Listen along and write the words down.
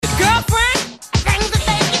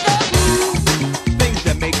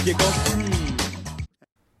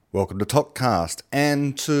Welcome to Talkcast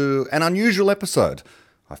and to an unusual episode.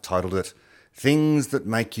 I've titled it Things That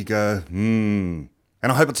Make You Go, and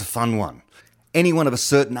I hope it's a fun one. Anyone of a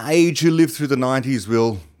certain age who lived through the 90s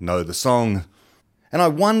will know the song. And I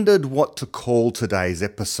wondered what to call today's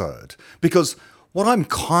episode, because what I'm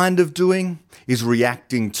kind of doing is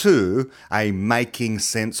reacting to a Making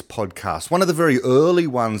Sense podcast, one of the very early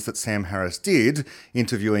ones that Sam Harris did,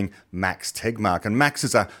 interviewing Max Tegmark. And Max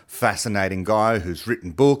is a fascinating guy who's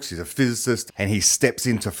written books, he's a physicist, and he steps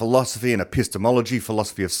into philosophy and epistemology,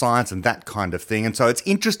 philosophy of science and that kind of thing. And so it's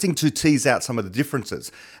interesting to tease out some of the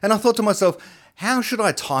differences. And I thought to myself, how should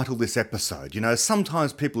I title this episode? You know,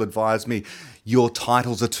 sometimes people advise me, your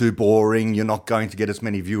titles are too boring, you're not going to get as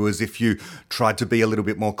many viewers if you tried to be a little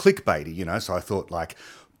bit more clickbaity, you know? So I thought like,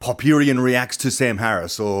 Popurian reacts to Sam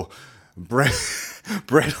Harris, or Brett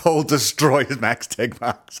Hall destroys Max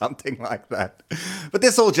Tegmark, something like that. But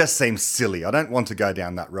this all just seems silly. I don't want to go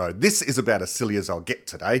down that road. This is about as silly as I'll get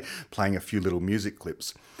today, playing a few little music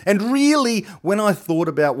clips. And really, when I thought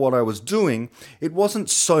about what I was doing, it wasn't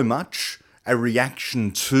so much a reaction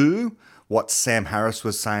to what Sam Harris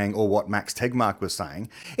was saying or what Max Tegmark was saying.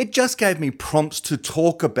 It just gave me prompts to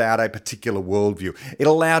talk about a particular worldview. It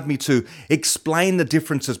allowed me to explain the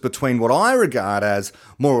differences between what I regard as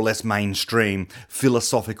more or less mainstream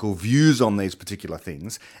philosophical views on these particular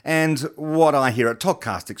things and what I here at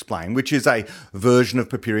Talkcast explain, which is a version of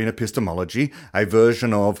Popurian epistemology, a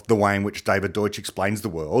version of the way in which David Deutsch explains the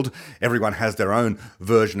world. Everyone has their own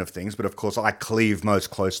version of things, but of course I cleave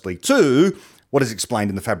most closely to what is explained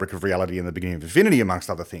in The Fabric of Reality and the Beginning of Infinity, amongst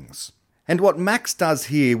other things. And what Max does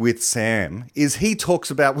here with Sam is he talks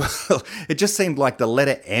about, well, it just seemed like the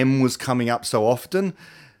letter M was coming up so often.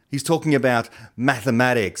 He's talking about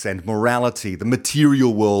mathematics and morality, the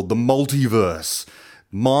material world, the multiverse,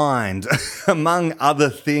 mind, among other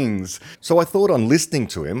things. So I thought on listening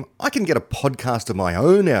to him, I can get a podcast of my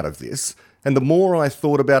own out of this. And the more I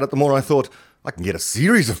thought about it, the more I thought, I can get a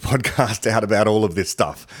series of podcasts out about all of this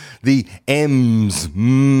stuff. The M's,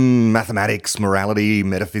 mathematics, morality,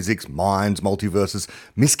 metaphysics, minds, multiverses,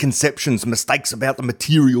 misconceptions, mistakes about the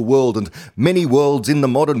material world, and many worlds in the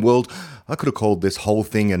modern world. I could have called this whole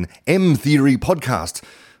thing an M-theory podcast.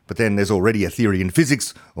 But then there's already a theory in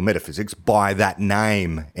physics or metaphysics by that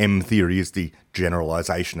name. M-theory is the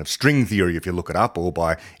generalization of string theory, if you look it up, or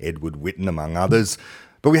by Edward Witten, among others.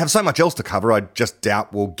 But we have so much else to cover, I just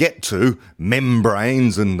doubt we'll get to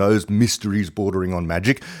membranes and those mysteries bordering on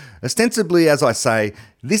magic. Ostensibly, as I say,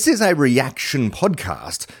 this is a reaction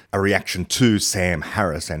podcast, a reaction to Sam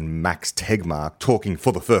Harris and Max Tegmark talking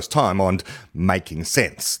for the first time on Making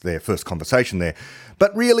Sense, their first conversation there.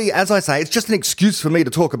 But really, as I say, it's just an excuse for me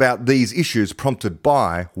to talk about these issues prompted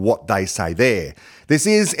by what they say there. This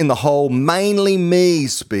is, in the whole, mainly me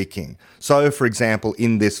speaking. So, for example,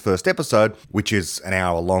 in this first episode, which is an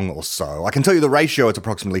hour long or so, I can tell you the ratio is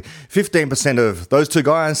approximately 15% of those two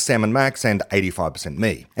guys, Sam and Max, and 85%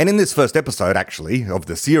 me. And in this first episode, actually, of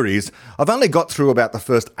the series, I've only got through about the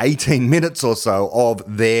first 18 minutes or so of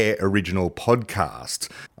their original podcast.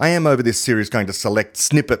 I am, over this series, going to select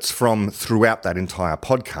snippets from throughout that entire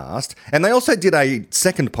podcast. And they also did a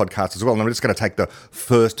second podcast as well, and I'm just going to take the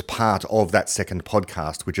first part of that second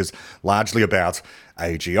podcast, which is largely about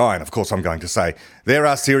AGI. And of course, I'm going to say there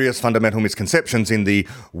are serious fundamental misconceptions in the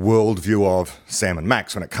worldview of Sam and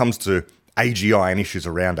Max when it comes to AGI and issues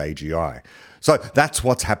around AGI. So that's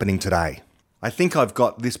what's happening today. I think I've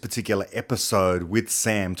got this particular episode with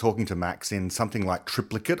Sam talking to Max in something like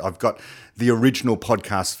triplicate. I've got the original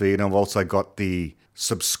podcast feed, and I've also got the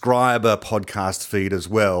subscriber podcast feed as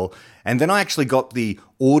well. And then I actually got the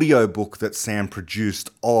audiobook that Sam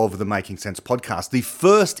produced of the Making Sense podcast, the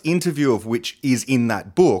first interview of which is in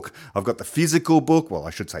that book. I've got the physical book, well,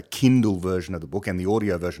 I should say Kindle version of the book, and the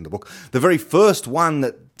audio version of the book. The very first one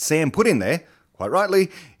that Sam put in there, quite rightly,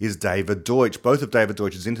 is David Deutsch. Both of David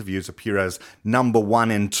Deutsch's interviews appear as number 1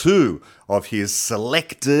 and 2 of his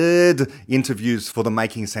selected interviews for the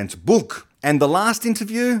Making Sense book. And the last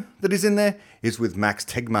interview that is in there is with Max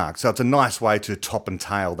Tegmark. So it's a nice way to top and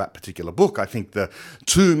tail that particular book. I think the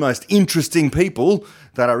two most interesting people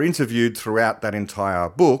that are interviewed throughout that entire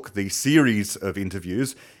book, the series of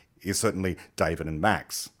interviews, is certainly David and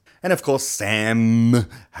Max. And of course, Sam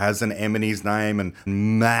has an M in his name, and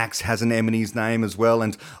Max has an M in his name as well.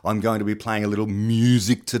 And I'm going to be playing a little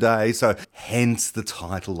music today, so hence the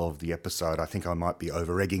title of the episode. I think I might be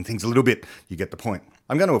over-egging things a little bit. You get the point.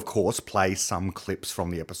 I'm going to, of course, play some clips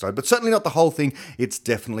from the episode, but certainly not the whole thing. It's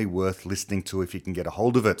definitely worth listening to if you can get a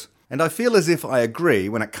hold of it. And I feel as if I agree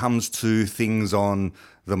when it comes to things on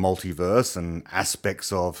the multiverse and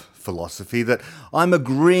aspects of philosophy that I'm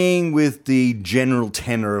agreeing with the general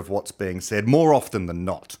tenor of what's being said more often than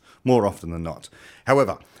not. More often than not.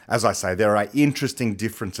 However, as I say, there are interesting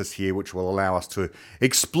differences here which will allow us to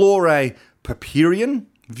explore a Popperian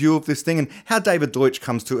view of this thing and how David Deutsch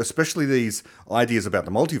comes to especially these ideas about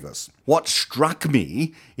the multiverse. What struck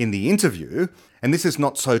me in the interview, and this is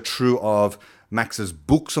not so true of Max's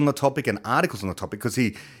books on the topic and articles on the topic, because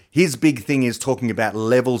his big thing is talking about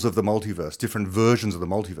levels of the multiverse, different versions of the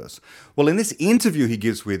multiverse. Well, in this interview he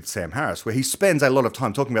gives with Sam Harris, where he spends a lot of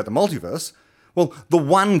time talking about the multiverse, well, the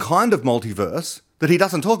one kind of multiverse that he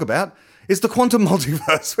doesn't talk about is the quantum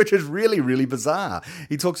multiverse, which is really, really bizarre.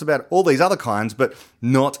 He talks about all these other kinds, but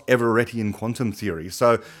not Everettian quantum theory.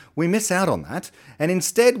 So we miss out on that. And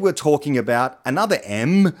instead we're talking about another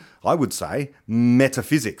M, I would say,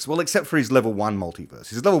 metaphysics. Well, except for his level 1 multiverse.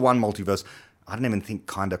 His level 1 multiverse, I don't even think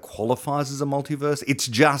kind of qualifies as a multiverse. It's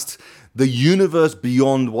just the universe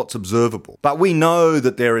beyond what's observable. But we know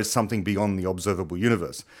that there is something beyond the observable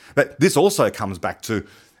universe. But this also comes back to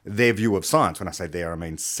their view of science. When I say there, I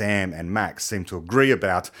mean Sam and Max seem to agree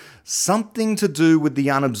about something to do with the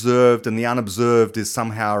unobserved, and the unobserved is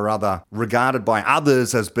somehow or other regarded by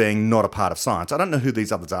others as being not a part of science. I don't know who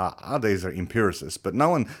these others are. These are empiricists, but no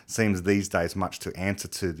one seems these days much to answer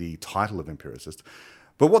to the title of empiricist.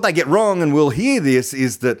 But what they get wrong, and we'll hear this,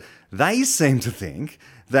 is that they seem to think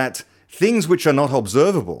that things which are not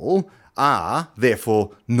observable are,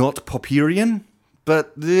 therefore, not Popperian.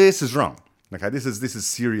 But this is wrong. Okay, this is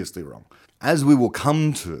seriously wrong. As we will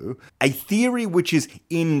come to, a theory which is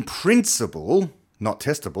in principle not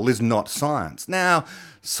testable is not science. Now,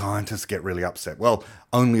 scientists get really upset. Well,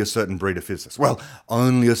 only a certain breed of physicists. Well,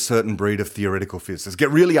 only a certain breed of theoretical physicists get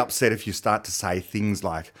really upset if you start to say things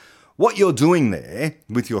like, what you're doing there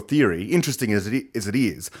with your theory, interesting as it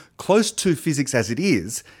is, close to physics as it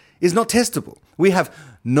is not testable. We have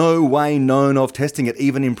no way known of testing it,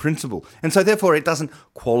 even in principle. And so therefore it doesn't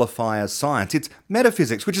qualify as science. It's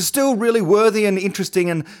metaphysics, which is still really worthy and interesting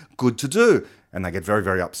and good to do. And they get very,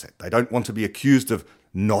 very upset. They don't want to be accused of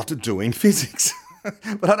not doing physics.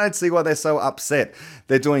 But I don't see why they're so upset.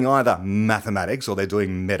 They're doing either mathematics or they're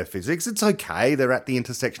doing metaphysics. It's okay. They're at the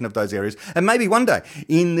intersection of those areas. And maybe one day,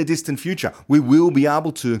 in the distant future, we will be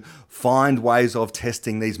able to find ways of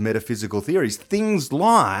testing these metaphysical theories. Things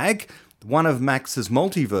like one of Max's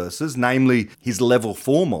multiverses, namely his level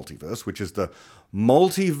 4 multiverse, which is the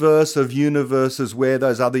multiverse of universes where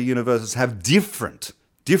those other universes have different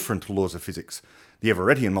laws of physics. The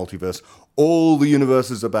Everettian multiverse, all the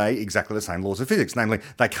universes obey exactly the same laws of physics. Namely,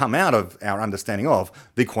 they come out of our understanding of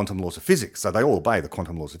the quantum laws of physics. So they all obey the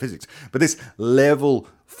quantum laws of physics. But this level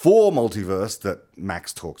 4 multiverse that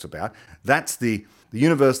Max talks about, that's the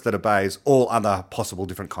universe that obeys all other possible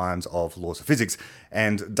different kinds of laws of physics.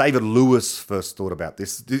 And David Lewis first thought about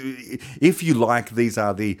this. If you like, these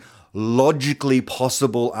are the logically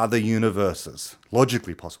possible other universes.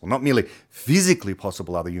 Logically possible, not merely physically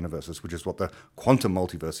possible other universes, which is what the quantum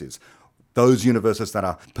multiverse is. Those universes that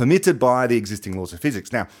are permitted by the existing laws of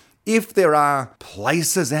physics. Now, if there are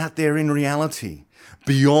places out there in reality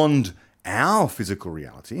beyond our physical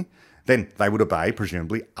reality, then they would obey,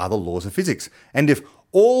 presumably, other laws of physics. And if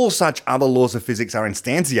all such other laws of physics are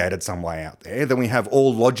instantiated some way out there, then we have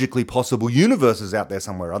all logically possible universes out there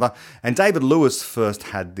somewhere or other. And David Lewis first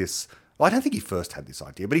had this, well, I don't think he first had this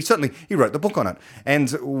idea, but he wrote the book on it.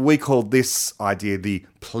 And we called this idea the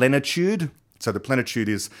plenitude. So the plenitude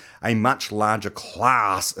is a much larger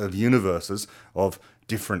class of universes of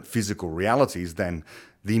different physical realities than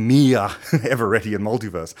the mere Everettian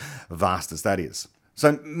multiverse, vast as that is.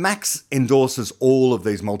 So Max endorses all of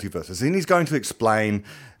these multiverses, and he's going to explain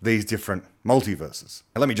these different multiverses.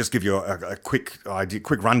 Now, let me just give you a quick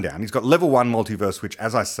rundown. He's got level 1 multiverse, which,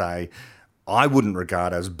 as I say, I wouldn't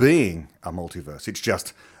regard as being a multiverse. It's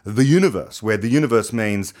just the universe, where the universe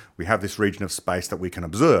means we have this region of space that we can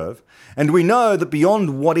observe, and we know that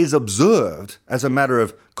beyond what is observed as a matter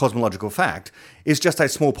of cosmological fact is just a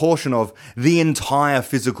small portion of the entire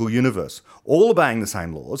physical universe, all obeying the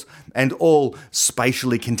same laws and all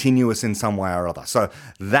spatially continuous in some way or other. So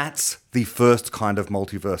that's the first kind of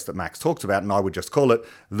multiverse that Max talks about, and I would just call it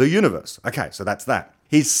the universe. Okay, so that's that.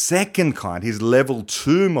 His second kind, his level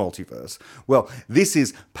 2 multiverse, well, this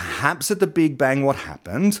is perhaps at the Big Bang what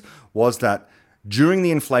happened was that during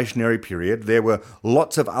the inflationary period, there were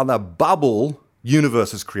lots of other bubble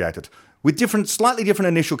universes created. with slightly different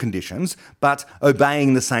initial conditions, but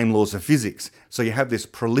obeying the same laws of physics. So you have this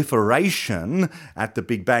proliferation at the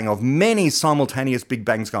Big Bang of many simultaneous Big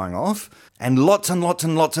Bangs going off, and lots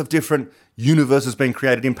of different universes being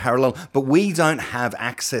created in parallel, but we don't have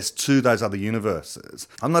access to those other universes.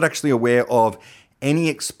 I'm not actually aware of any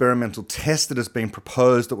experimental test that has been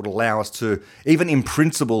proposed that would allow us to, even in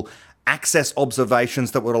principle, access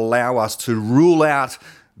observations that would allow us to rule out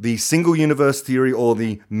the single universe theory or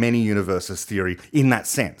the many universes theory in that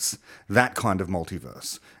sense, that kind of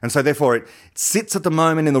multiverse. And so therefore it sits at the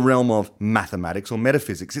moment in the realm of mathematics or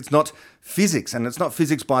metaphysics. It's not physics, and it's not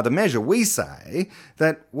physics by the measure. We say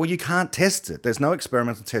that, well, you can't test it. There's no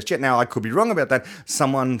experimental test yet. Now, I could be wrong about that.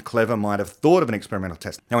 Someone clever might have thought of an experimental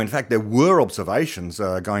test. Now, in fact, there were observations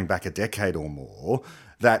going back a decade or more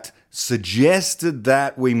that suggested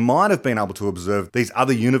that we might have been able to observe these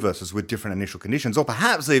other universes with different initial conditions, or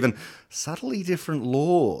perhaps even subtly different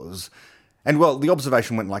laws. And well, the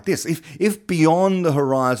observation went like this. If beyond the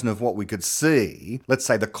horizon of what we could see, let's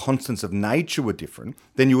say the constants of nature were different,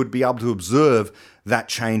 then you would be able to observe that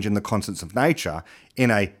change in the constants of nature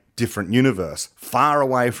in a different universe, far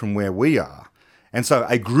away from where we are. And so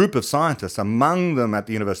a group of scientists, among them at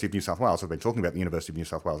the University of New South Wales, I've been talking about the University of New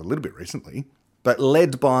South Wales a little bit recently, but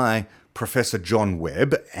led by Professor John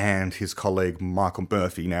Webb and his colleague Michael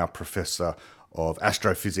Murphy, now Professor of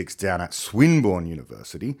Astrophysics down at Swinburne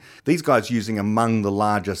University. These guys using among the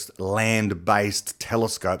largest land-based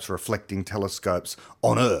telescopes, reflecting telescopes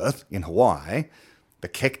on Earth in Hawaii, the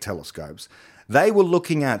Keck telescopes. They were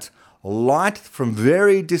looking at light from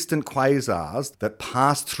very distant quasars that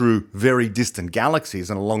passed through very distant galaxies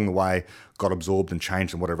and along the way got absorbed and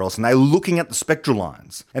changed and whatever else. And they were looking at the spectral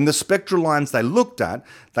lines. And the spectral lines they looked at,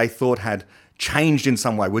 they thought had changed in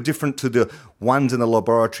some way, were different to the ones in the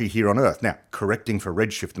laboratory here on Earth. Now, correcting for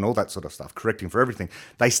redshift and all that sort of stuff, correcting for everything,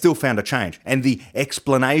 they still found a change. And the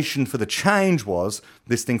explanation for the change was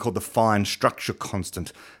this thing called the fine structure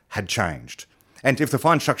constant had changed. And if the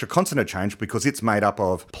fine structure constant had changed, because it's made up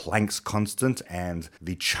of Planck's constant and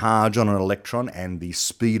the charge on an electron and the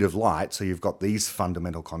speed of light, so you've got these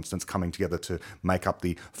fundamental constants coming together to make up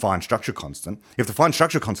the fine structure constant. If the fine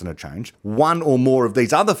structure constant had changed, one or more of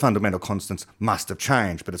these other fundamental constants must have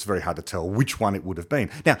changed, but it's very hard to tell which one it would have been.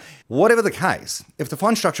 Now, whatever the case, if the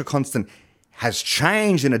fine structure constant has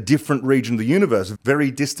changed in a different region of the universe, very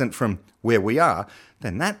distant from where we are,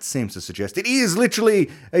 then that seems to suggest it is literally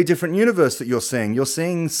a different universe that you're seeing. You're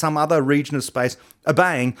seeing some other region of space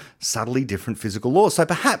obeying subtly different physical laws. So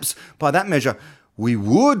perhaps, by that measure, we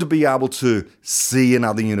would be able to see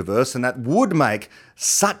another universe, and that would make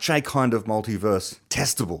such a kind of multiverse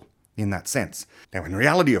testable in that sense. Now, in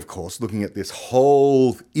reality, of course, looking at this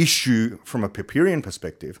whole issue from a Popperian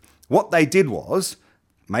perspective, what they did was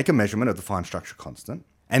make a measurement of the fine structure constant,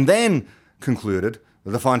 and then concluded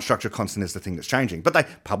that the fine structure constant is the thing that's changing. But they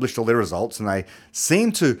published all their results, and they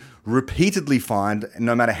seem to repeatedly find,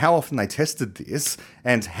 no matter how often they tested this,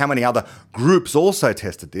 and how many other groups also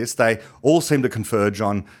tested this, they all seem to converge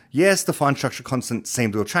on, yes, the fine structure constant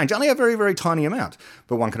seemed to have changed, only a very, very tiny amount.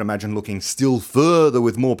 But one can imagine looking still further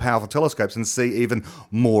with more powerful telescopes and see even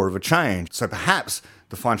more of a change. So perhaps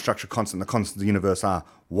the fine structure constant and the constants of the universe are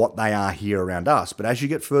what they are here around us. But as you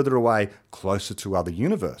get further away, closer to other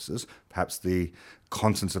universes, perhaps the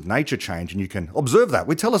constants of nature change, and you can observe that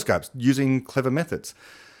with telescopes using clever methods.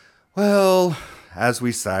 Well, as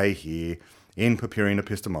we say here in Popperian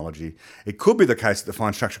epistemology, it could be the case that the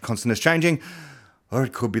fine structure constant is changing, or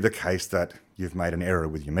it could be the case that you've made an error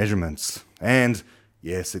with your measurements. And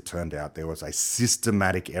yes, it turned out there was a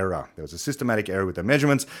systematic error. There was a systematic error with the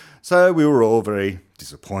measurements, so we were all very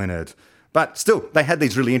disappointed. But still, they had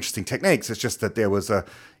these really interesting techniques. It's just that there was a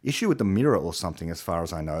issue with the mirror or something, as far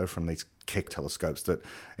as I know, from these Keck telescopes that,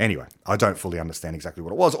 anyway, I don't fully understand exactly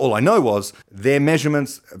what it was. All I know was their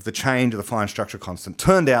measurements of the change of the fine structure constant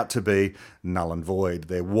turned out to be null and void.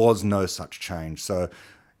 There was no such change. So,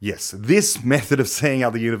 yes, this method of seeing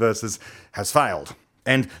other universes has failed.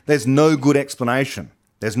 And there's no good explanation.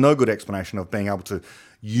 There's no good explanation of being able to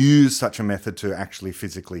use such a method to actually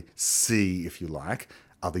physically see, if you like,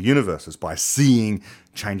 other universes by seeing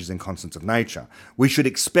changes in constants of nature. We should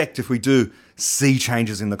expect, if we do see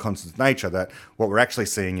changes in the constants of nature, that what we're actually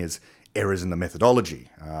seeing is errors in the methodology,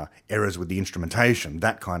 errors with the instrumentation,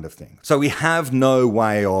 that kind of thing. So we have no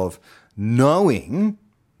way of knowing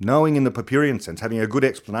in the Popperian sense, having a good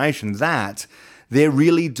explanation that there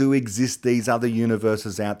really do exist these other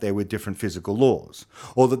universes out there with different physical laws,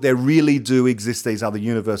 or that there really do exist these other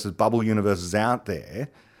universes, bubble universes out there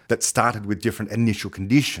that started with different initial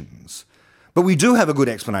conditions. But we do have a good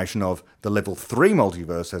explanation of the level 3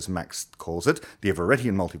 multiverse, as Max calls it, the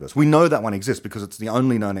Everettian multiverse. We know that one exists because it's the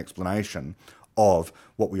only known explanation of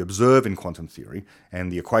what we observe in quantum theory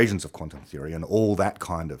and the equations of quantum theory and all that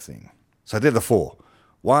kind of thing. So they're the four.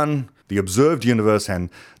 One, the observed universe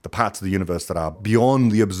and the parts of the universe that are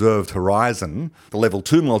beyond the observed horizon. The level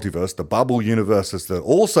 2 multiverse, the bubble universes that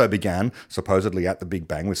also began supposedly at the Big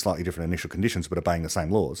Bang with slightly different initial conditions but obeying the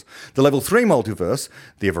same laws. The level 3 multiverse,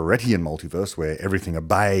 the Everettian multiverse, where everything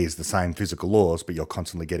obeys the same physical laws but you're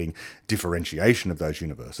constantly getting differentiation of those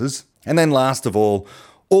universes. And then last of all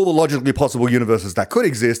the logically possible universes that could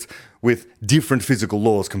exist with different physical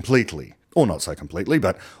laws completely. Or not so completely,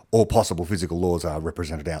 but all possible physical laws are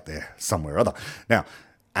represented out there somewhere or other. Now,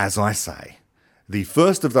 as I say, the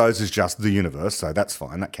first of those is just the universe, so that's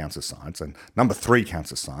fine, that counts as science. And number 3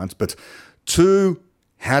 counts as science. But 2,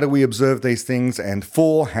 how do we observe these things? And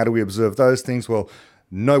 4, how do we observe those things? Well,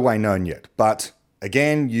 no way known yet. But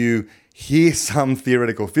again, you hear some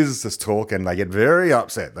theoretical physicists talk and they get very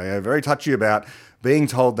upset. They are very touchy about being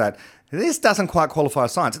told that this doesn't quite qualify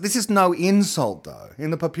as science. This is no insult, though.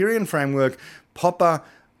 In the Popperian framework,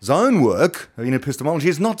 Popper's own work in epistemology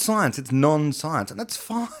is not science, it's non-science. And that's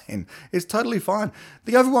fine. It's totally fine.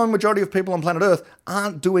 The overwhelming majority of people on planet Earth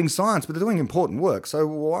aren't doing science, but they're doing important work. So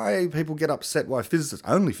why people get upset, why physicists,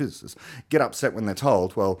 only physicists, get upset when they're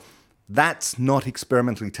told, well, that's not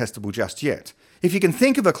experimentally testable just yet. If you can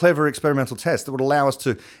think of a clever experimental test that would allow us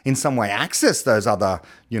to, in some way, access those other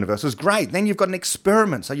universes, great. Then you've got an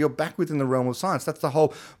experiment, so you're back within the realm of science. That's the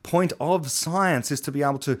whole point of science, is to be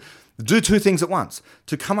able to do 2 things at once.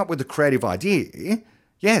 To come up with a creative idea,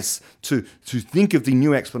 yes, to think of the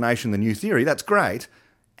new explanation, the new theory, that's great.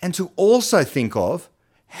 And to also think of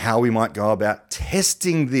how we might go about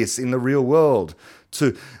testing this in the real world,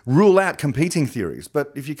 to rule out competing theories.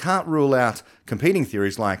 But if you can't rule out competing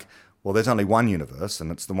theories like, well, there's only one universe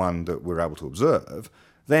and it's the one that we're able to observe,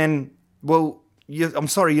 then, well, I'm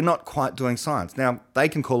sorry, you're not quite doing science. Now, they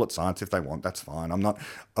can call it science if they want, that's fine. I'm not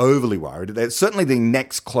overly worried. It's certainly the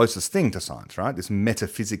next closest thing to science, right? This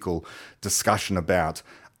metaphysical discussion about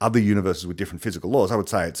other universes with different physical laws. I would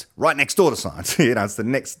say it's right next door to science. It's the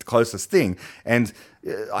next closest thing. And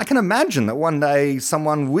I can imagine that one day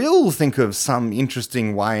someone will think of some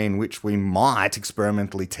interesting way in which we might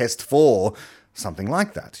experimentally test for something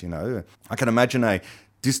like that. I can imagine a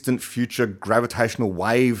distant future gravitational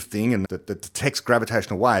wave thing and that detects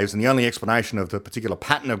gravitational waves, and the only explanation of the particular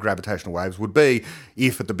pattern of gravitational waves would be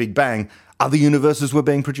if at the Big Bang other universes were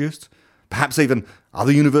being produced, perhaps even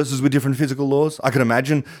other universes with different physical laws. I could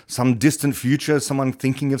imagine some distant future, someone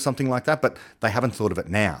thinking of something like that, but they haven't thought of it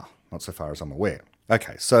now, not so far as I'm aware.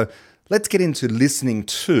 Okay, so let's get into listening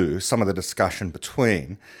to some of the discussion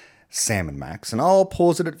between Sam and Max, and I'll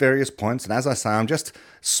pause it at various points. And as I say, I'm just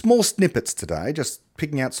small snippets today, just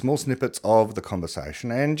picking out small snippets of the conversation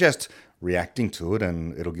and just reacting to it,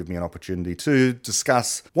 and it'll give me an opportunity to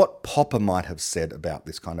discuss what Popper might have said about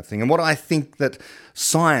this kind of thing and what I think that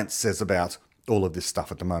science says about all of this stuff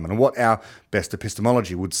at the moment and what our best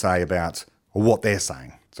epistemology would say about what they're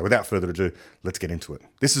saying. So without further ado, let's get into it.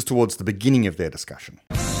 This is towards the beginning of their discussion.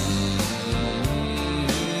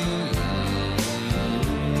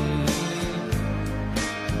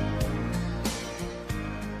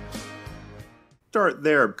 Start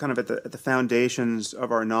there, kind of at the foundations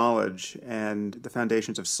of our knowledge and the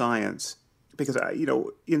foundations of science, because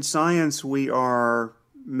in science we are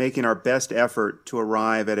making our best effort to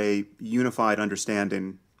arrive at a unified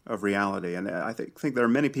understanding of reality, and I think there are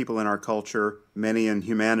many people in our culture, many in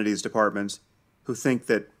humanities departments, who think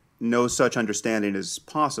that no such understanding is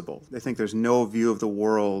possible. They think there's no view of the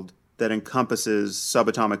world that encompasses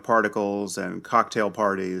subatomic particles and cocktail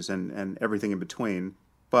parties and everything in between,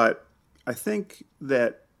 but I think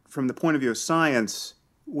that from the point of view of science,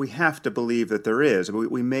 we have to believe that there is.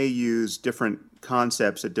 We may use different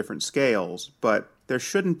concepts at different scales, but there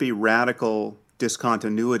shouldn't be radical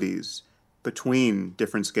discontinuities between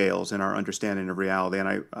different scales in our understanding of reality.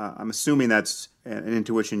 And I'm assuming that's an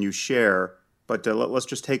intuition you share, but let's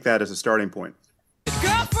just take that as a starting point.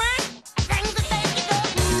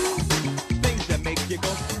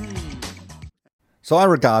 So I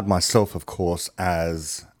regard myself, of course,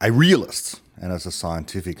 as a realist and as a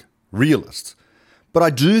scientific realist. But I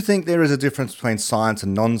do think there is a difference between science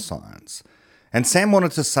and non-science. And Sam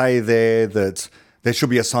wanted to say there that there should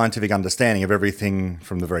be a scientific understanding of everything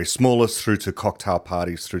from the very smallest through to cocktail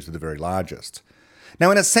parties through to the very largest.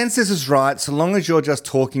 Now, in a sense, this is right, so long as you're just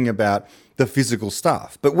talking about the physical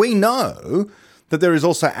stuff. But we know that there is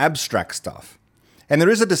also abstract stuff. And there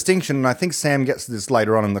is a distinction, and I think Sam gets this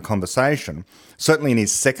later on in the conversation, certainly in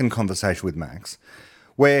his second conversation with Max,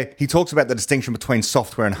 where he talks about the distinction between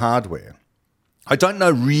software and hardware. I don't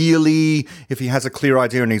know really if he has a clear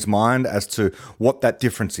idea in his mind as to what that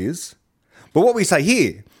difference is. But what we say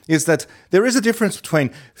here is that there is a difference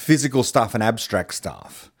between physical stuff and abstract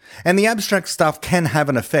stuff. And the abstract stuff can have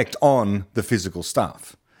an effect on the physical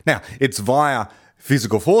stuff. Now, it's via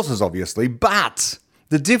physical forces, obviously, but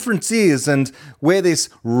the difference is, and where this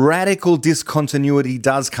radical discontinuity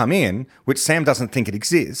does come in, which Sam doesn't think it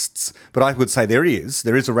exists, but I would say there is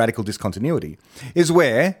a radical discontinuity, is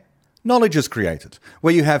where knowledge is created,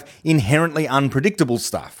 where you have inherently unpredictable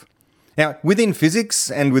stuff. Now, within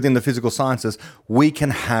physics and within the physical sciences, we can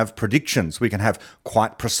have predictions. We can have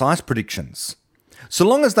quite precise predictions, so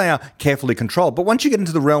long as they are carefully controlled. But once you get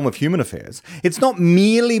into the realm of human affairs, it's not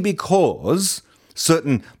merely because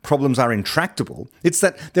certain problems are intractable. It's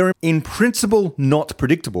that they're in principle not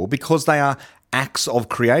predictable because they are acts of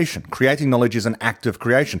creation. Creating knowledge is an act of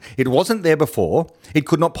creation. It wasn't there before. It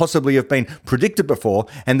could not possibly have been predicted before,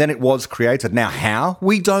 and then it was created. Now, how?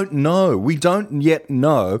 We don't know. We don't yet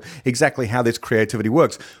know exactly how this creativity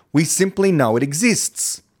works. We simply know it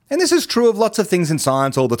exists. And this is true of lots of things in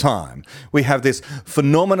science all the time. We have this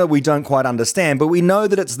phenomena we don't quite understand, but we know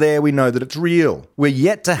that it's there, we know that it's real. We're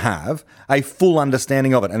yet to have a full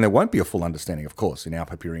understanding of it, and there won't be a full understanding, of course, in our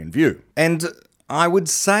Popperian view. And I would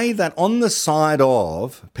say that on the side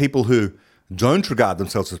of people who don't regard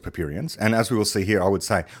themselves as Popperians, and as we will see here, I would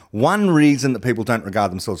say one reason that people don't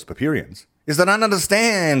regard themselves as Popperians is they don't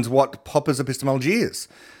understand what Popper's epistemology is.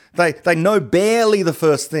 They know barely the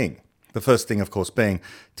first thing. The first thing, of course, being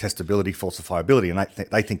testability, falsifiability, and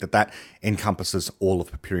they think that that encompasses all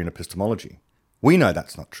of Popperian epistemology. We know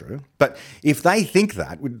that's not true, but if they think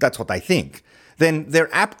that, that's what they think, then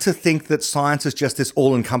they're apt to think that science is just this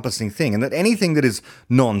all-encompassing thing, and that anything that is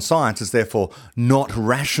non-science is therefore not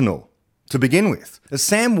rational to begin with.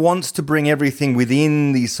 Sam wants to bring everything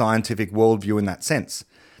within the scientific worldview in that sense.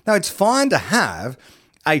 Now, it's fine to have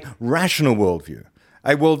a rational worldview,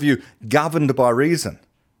 a worldview governed by reason.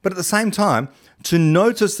 But at the same time, to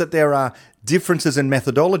notice that there are differences in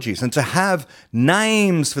methodologies and to have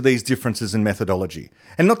names for these differences in methodology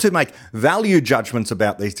and not to make value judgments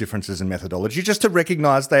about these differences in methodology, just to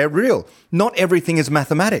recognize they are real. Not everything is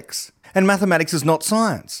mathematics, and mathematics is not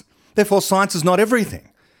science. Therefore, science is not everything.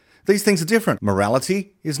 These things are different.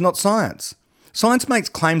 Morality is not science. Science makes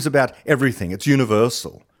claims about everything. It's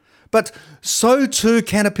universal. But so too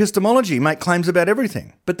can epistemology make claims about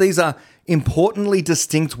everything. But these are importantly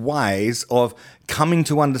distinct ways of coming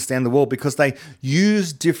to understand the world because they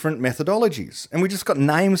use different methodologies. And we just got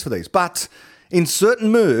names for these. But in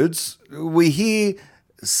certain moods, we hear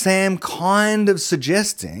Sam kind of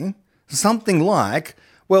suggesting something like,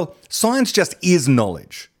 well, science just is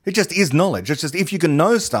knowledge. It just is knowledge. It's just if you can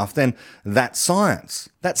know stuff, then that's science.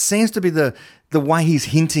 That seems to be the way he's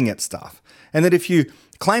hinting at stuff. And that if you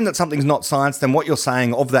claim that something's not science, then what you're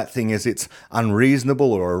saying of that thing is it's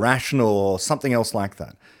unreasonable or irrational or something else like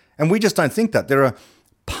that. And we just don't think that. There are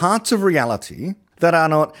parts of reality that are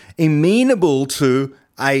not amenable to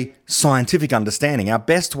a scientific understanding. Our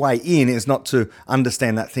best way in is not to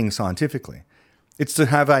understand that thing scientifically. It's to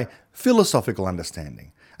have a philosophical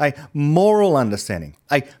understanding, a moral understanding,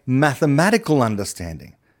 a mathematical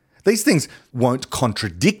understanding. These things won't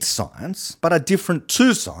contradict science, but are different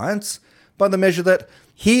to science by the measure that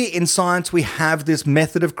here in science we have this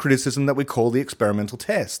method of criticism that we call the experimental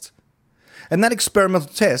test. And that experimental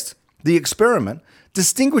test, the experiment,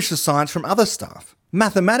 distinguishes science from other stuff.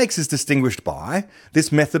 Mathematics is distinguished by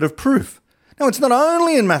this method of proof. Now, it's not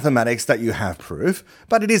only in mathematics that you have proof,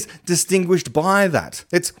 but it is distinguished by that.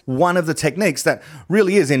 It's one of the techniques that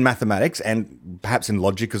really is in mathematics and perhaps in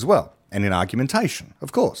logic as well, and in argumentation,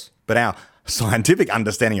 of course. But our scientific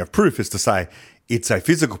understanding of proof is to say it's a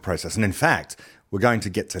physical process. And in fact, we're going to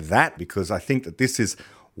get to that because I think that this is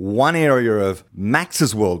one area of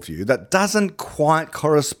Max's worldview that doesn't quite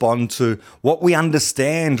correspond to what we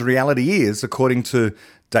understand reality is according to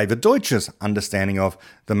David Deutsch's understanding of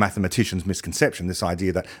the mathematician's misconception, this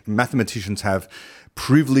idea that mathematicians have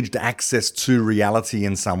privileged access to reality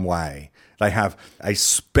in some way. They have a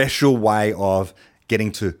special way of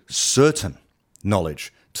getting to certain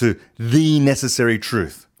knowledge, to the necessary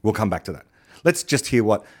truth. We'll come back to that. Let's just hear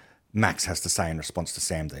what Max has to say in response to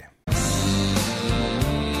Sam there.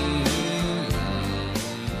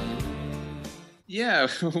 Yeah,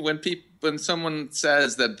 when someone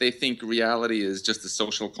says that they think reality is just a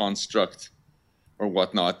social construct or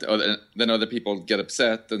whatnot, then other people get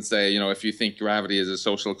upset and say, if you think gravity is a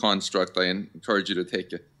social construct, I encourage you to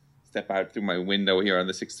take a step out through my window here on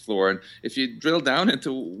the 6th floor. And if you drill down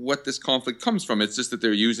into what this conflict comes from, it's just that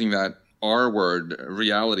they're using that R word,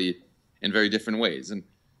 reality, in very different ways. And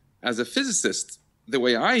as a physicist, the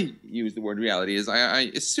way I use the word reality is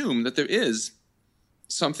I assume that there is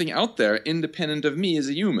something out there independent of me as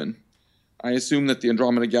a human. I assume that the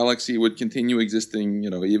Andromeda Galaxy would continue existing,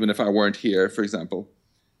 even if I weren't here, for example.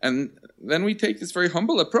 And then we take this very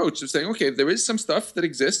humble approach of saying, okay, there is some stuff that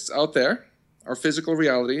exists out there, our physical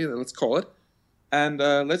reality, let's call it, and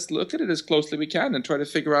let's look at it as closely we can and try to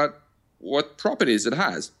figure out what properties it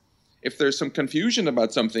has. If there's some confusion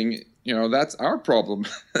about something, that's our problem,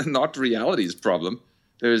 not reality's problem.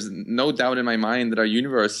 There's no doubt in my mind that our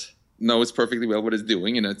universe knows perfectly well what it's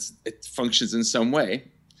doing, and it functions in some way.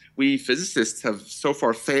 We physicists have so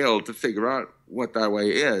far failed to figure out what that way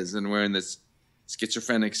is, and we're in this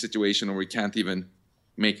schizophrenic situation where we can't even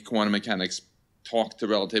make quantum mechanics talk to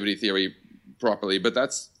relativity theory properly. But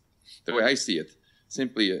that's the way I see it.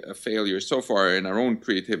 Simply a failure so far in our own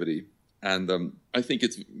creativity. And I think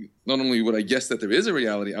it's not only would I guess that there is a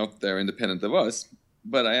reality out there independent of us,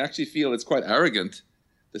 but I actually feel it's quite arrogant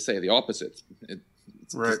to say the opposite.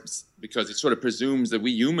 Right. Because it sort of presumes that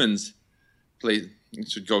we humans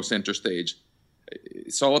should go center stage.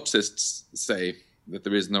 Solipsists say that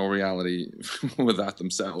there is no reality without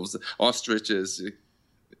themselves. Ostriches,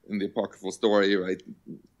 in the apocryphal story, right,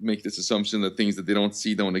 make this assumption that things that they don't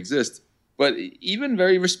see don't exist. But even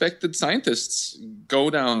very respected scientists go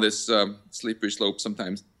down this slippery slope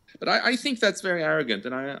sometimes. But I think that's very arrogant,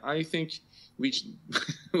 and I think we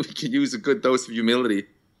could use a good dose of humility.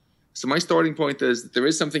 So my starting point is that there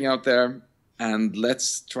is something out there, and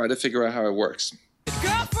let's try to figure out how it works.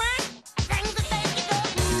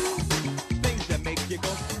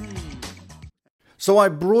 So I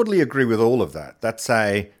broadly agree with all of that. That's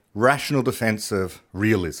a rational defense of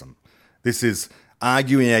realism. This is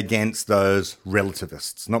arguing against those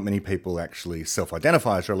relativists. Not many people actually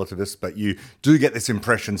self-identify as relativists, but you do get this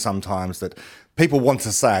impression sometimes that people want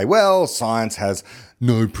to say, well, science has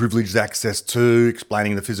no privileged access to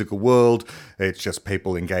explaining the physical world. It's just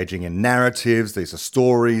people engaging in narratives. These are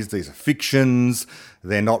stories. These are fictions.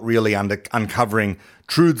 They're not really uncovering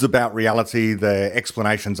truths about reality. Their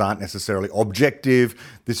explanations aren't necessarily objective.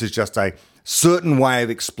 This is just a certain way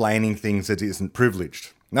of explaining things that isn't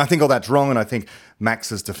privileged. And I think all that's wrong, and I think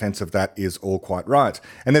Max's defense of that is all quite right.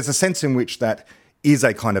 And there's a sense in which that is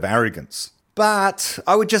a kind of arrogance. But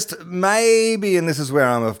I would just maybe, and this is where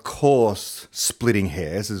I'm of course splitting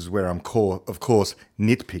hairs, this is where I'm of course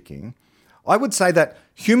nitpicking, I would say that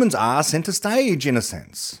humans are centre stage in a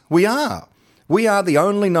sense. We are. We are the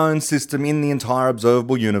only known system in the entire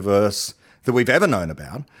observable universe that we've ever known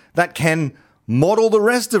about that can model the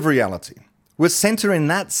rest of reality. We're centre in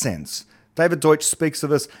that sense. David Deutsch speaks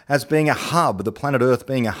of us as being a hub, the planet Earth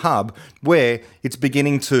being a hub, where it's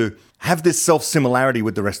beginning to have this self-similarity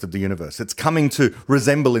with the rest of the universe. It's coming to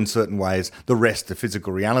resemble in certain ways the rest of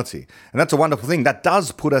physical reality. And that's a wonderful thing. That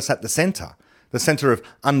does put us at the centre of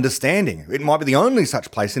understanding. It might be the only such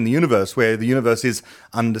place in the universe where the universe is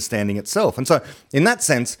understanding itself. And so, in that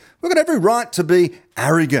sense, we've got every right to be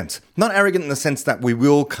arrogant. Not arrogant in the sense that we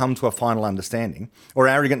will come to a final understanding, or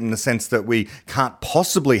arrogant in the sense that we can't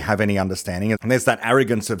possibly have any understanding. And there's that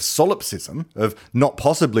arrogance of solipsism, of not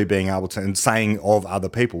possibly being able to, and saying of other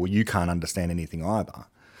people, well, you can't understand anything either.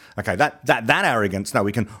 Okay, that arrogance, no,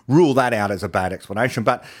 we can rule that out as a bad explanation.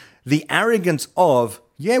 But the arrogance of,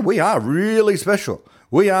 yeah, we are really special.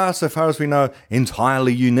 We are, so far as we know,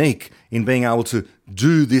 entirely unique in being able to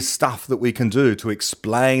do this stuff that we can do, to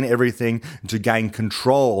explain everything, to gain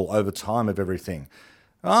control over time of everything.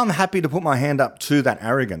 I'm happy to put my hand up to that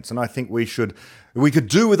arrogance, and I think we could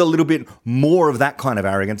do with a little bit more of that kind of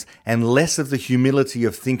arrogance and less of the humility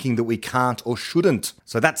of thinking that we can't or shouldn't.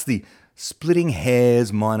 So that's the splitting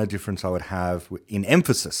hairs minor difference I would have in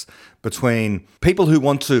emphasis between people who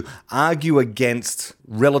want to argue against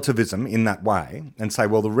relativism in that way and say,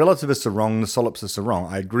 well, the relativists are wrong, the solipsists are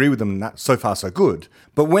wrong. I agree with them in that, so far so good.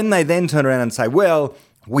 But when they then turn around and say, well,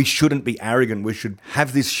 we shouldn't be arrogant, we should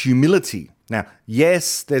have this humility. Now,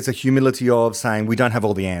 yes, there's a humility of saying we don't have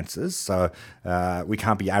all the answers, so we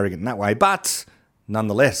can't be arrogant in that way, but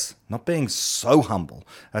nonetheless, not being so humble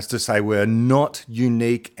as to say we're not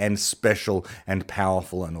unique and special and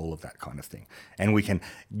powerful and all of that kind of thing. And we can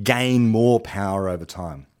gain more power over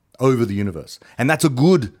time, over the universe. And that's a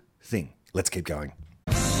good thing. Let's keep going.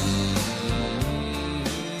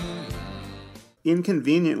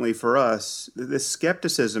 Inconveniently for us, this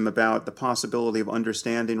skepticism about the possibility of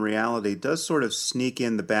understanding reality does sort of sneak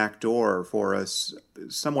in the back door for us,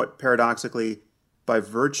 somewhat paradoxically, by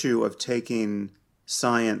virtue of taking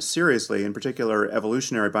science seriously, in particular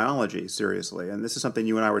evolutionary biology seriously. And this is something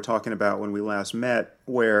you and I were talking about when we last met,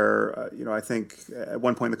 where, I think at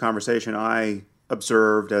one point in the conversation, I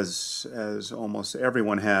observed, as almost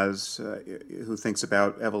everyone has who thinks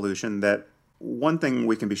about evolution, that one thing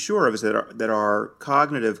we can be sure of is that our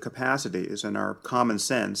cognitive capacities and our common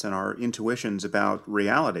sense and our intuitions about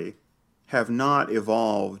reality have not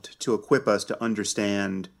evolved to equip us to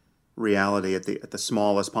understand reality at the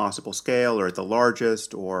smallest possible scale, or at the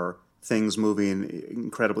largest, or things moving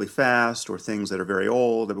incredibly fast, or things that are very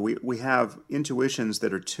old. We have intuitions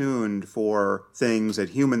that are tuned for things at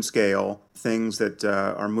human scale, things that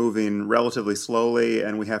are moving relatively slowly,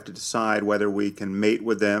 and we have to decide whether we can mate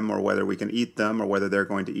with them, or whether we can eat them, or whether they're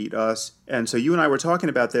going to eat us. And so you and I were talking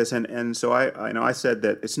about this, and so I said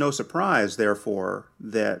that it's no surprise, therefore,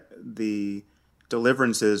 that the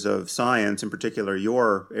deliverances of science, in particular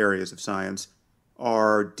your areas of science,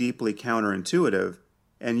 are deeply counterintuitive.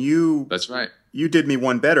 And That's right. You did me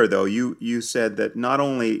one better, though. You said that not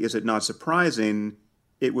only is it not surprising,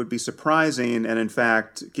 it would be surprising and, in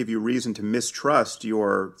fact, give you reason to mistrust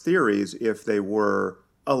your theories if they were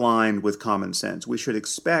aligned with common sense. We should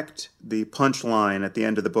expect the punchline at the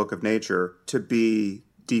end of the Book of Nature to be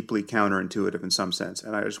deeply counterintuitive in some sense.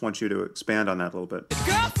 And I just want you to expand on that a little bit.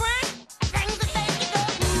 Girlfriend,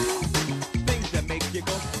 things that make you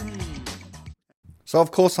go, So,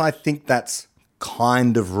 of course, I think that's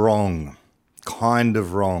kind of wrong. Kind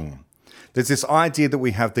of wrong. There's this idea that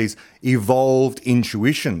we have these evolved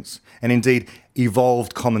intuitions and indeed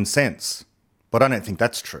evolved common sense. But I don't think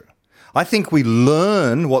that's true. I think we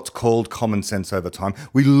learn what's called common sense over time.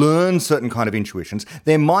 We learn certain kind of intuitions.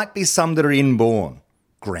 There might be some that are inborn.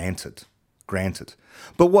 Granted.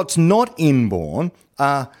 But what's not inborn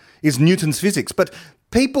is Newton's physics. But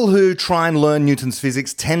people who try and learn Newton's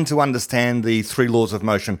physics tend to understand the three laws of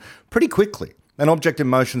motion pretty quickly. An object in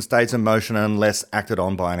motion stays in motion unless acted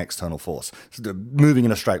on by an external force, moving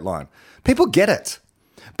in a straight line. People get it.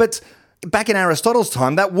 But back in Aristotle's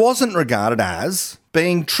time, that wasn't regarded as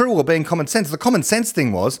being true or being common sense. The common sense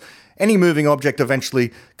thing was any moving object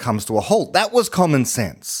eventually comes to a halt. That was common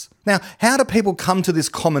sense. Now, how do people come to this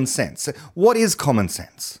common sense? What is common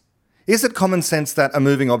sense? Is it common sense that a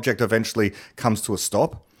moving object eventually comes to a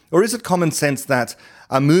stop? Or is it common sense that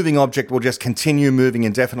a moving object will just continue moving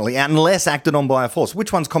indefinitely unless acted on by a force?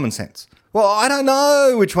 Which one's common sense? Well, I don't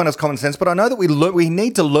know which one is common sense, but I know that we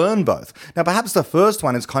need to learn both. Now, perhaps the first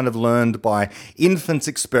one is kind of learned by infants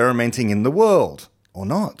experimenting in the world. Or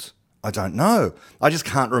not. I don't know. I just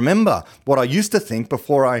can't remember what I used to think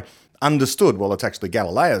before I understood, well, it's actually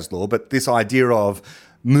Galileo's law, but this idea of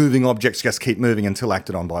moving objects just keep moving until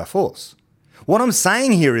acted on by a force. What I'm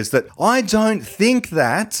saying here is that I don't think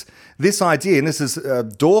that this idea, and this is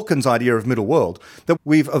Dawkins' idea of middle world, that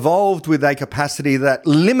we've evolved with a capacity that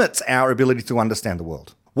limits our ability to understand the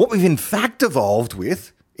world. What we've in fact evolved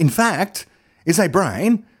with, is a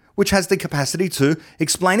brain which has the capacity to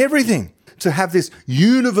explain everything, to have this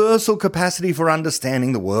universal capacity for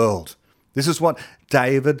understanding the world. This is what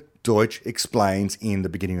David Deutsch explains in The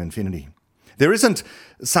Beginning of Infinity. There isn't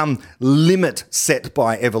some limit set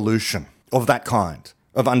by evolution of that kind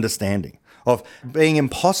of understanding, of being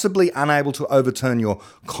impossibly unable to overturn your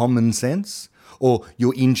common sense or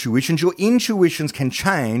your intuitions. Your intuitions can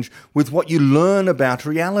change with what you learn about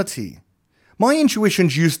reality. My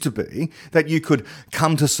intuitions used to be that you could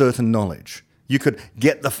come to certain knowledge. You could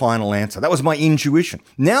get the final answer. That was my intuition.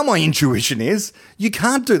 Now my intuition is you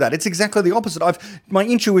can't do that. It's exactly the opposite. My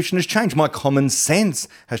intuition has changed. My common sense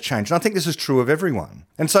has changed. And I think this is true of everyone.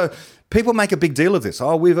 And so people make a big deal of this.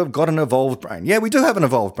 Oh, we've got an evolved brain. Yeah, we do have an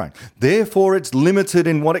evolved brain. Therefore, it's limited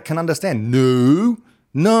in what it can understand.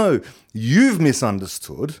 No. You've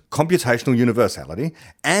misunderstood computational universality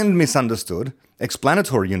and misunderstood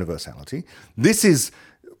explanatory universality. This is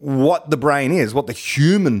what the brain is, what the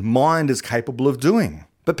human mind is capable of doing.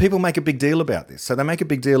 But people make a big deal about this. So they make a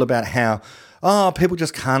big deal about how, people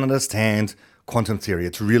just can't understand quantum theory.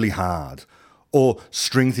 It's really hard. Or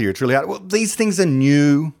string theory. It's really hard. Well, these things are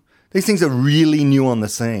new. These things are really new on the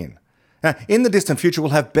scene. Now, in the distant future, we'll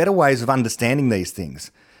have better ways of understanding these things,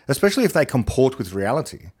 especially if they comport with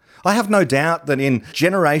reality. I have no doubt that in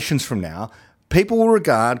generations from now, people will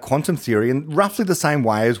regard quantum theory in roughly the same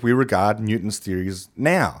way as we regard Newton's theories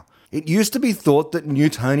now. It used to be thought that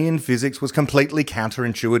Newtonian physics was completely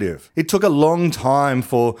counterintuitive. It took a long time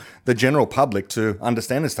for the general public to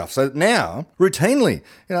understand this stuff. So now, routinely,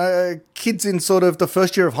 kids in sort of the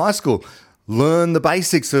first year of high school learn the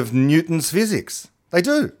basics of Newton's physics. They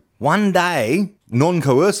do. One day,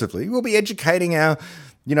 non-coercively, we'll be educating our,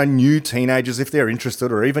 new teenagers, if they're interested,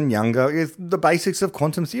 or even younger, with the basics of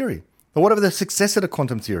quantum theory, or whatever the successor to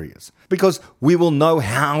quantum theory is. Because we will know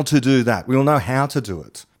how to do that. We will know how to do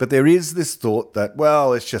it. But there is this thought that,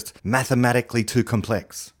 well, it's just mathematically too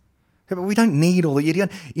complex. Yeah, but we don't need all the...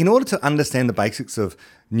 In order to understand the basics of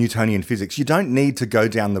Newtonian physics, you don't need to go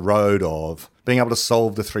down the road of being able to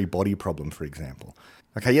solve the three-body problem, for example.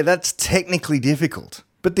 Okay, yeah, that's technically difficult.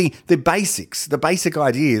 But the basics, the basic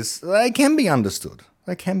ideas, they can be understood.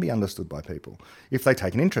 They can be understood by people if they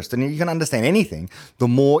take an interest. And you can understand anything. The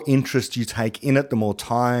more interest you take in it, the more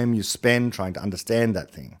time you spend trying to understand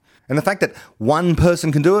that thing. And the fact that one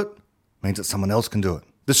person can do it means that someone else can do it.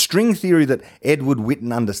 The string theory that Edward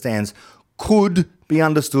Witten understands could be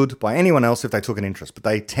understood by anyone else if they took an interest, but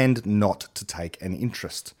they tend not to take an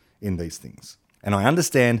interest in these things. And I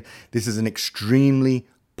understand this is an extremely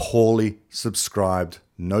poorly subscribed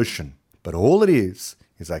notion, but all it is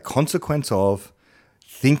a consequence of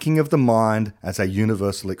thinking of the mind as a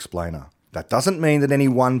universal explainer. That doesn't mean that any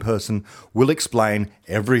one person will explain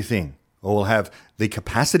everything or will have the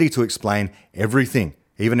capacity to explain everything,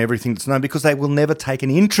 even everything that's known, because they will never take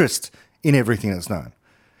an interest in everything that's known.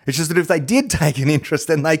 It's just that if they did take an interest,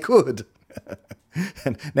 then they could.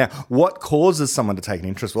 And now, what causes someone to take an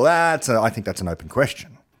interest? Well, I think that's an open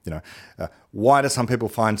question. Why do some people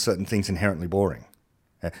find certain things inherently boring?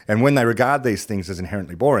 And when they regard these things as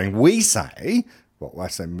inherently boring, we say,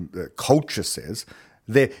 culture says,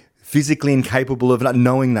 they're physically incapable of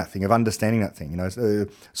knowing that thing, of understanding that thing.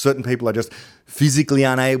 Certain people are just physically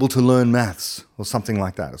unable to learn maths or something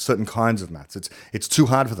like that, or certain kinds of maths. It's too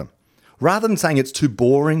hard for them. Rather than saying it's too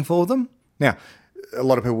boring for them. Now, a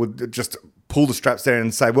lot of people would just pull the straps there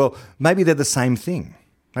and say, well, maybe they're the same thing.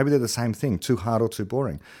 Maybe they're the same thing, too hard or too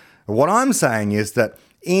boring. What I'm saying is that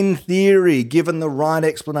in theory, given the right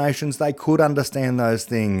explanations, they could understand those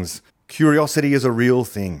things. Curiosity is a real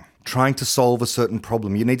thing. Trying to solve a certain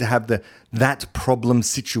problem. You need to have that problem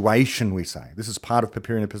situation, we say. This is part of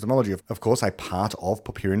Popperian epistemology. Of course, a part of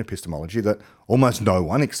Popperian epistemology that almost no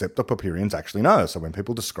one except the Popperians actually knows. So when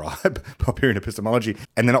people describe Popperian epistemology,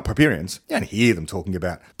 and they're not Popperians, you don't hear them talking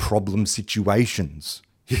about problem situations.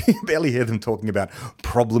 You barely hear them talking about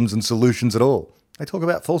problems and solutions at all. They talk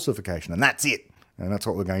about falsification, and that's it. And that's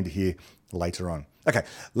what we're going to hear later on. Okay,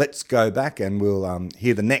 let's go back and we'll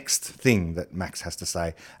hear the next thing that Max has to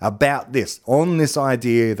say about this, on this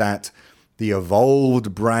idea that the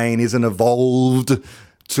evolved brain isn't evolved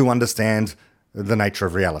to understand the nature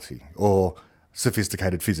of reality or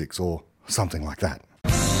sophisticated physics or something like that.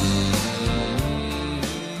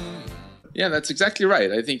 Yeah, that's exactly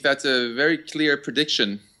right. I think that's a very clear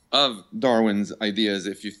prediction of Darwin's ideas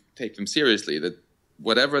if you take them seriously, that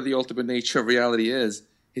whatever the ultimate nature of reality is,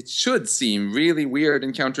 it should seem really weird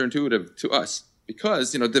and counterintuitive to us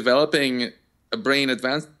because, developing a brain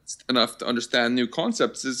advanced enough to understand new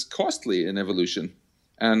concepts is costly in evolution.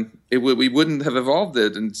 And we wouldn't have evolved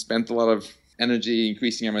it and spent a lot of energy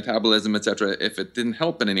increasing our metabolism, etc., if it didn't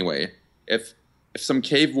help in any way. If some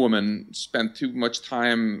cave woman spent too much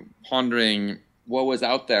time pondering what was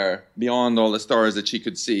out there beyond all the stars that she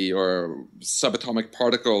could see or subatomic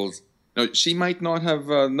particles, she might not have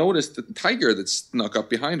noticed the tiger that snuck up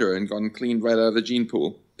behind her and gone cleaned right out of the gene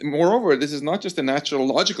pool. Moreover, this is not just a natural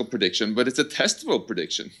logical prediction, but it's a testable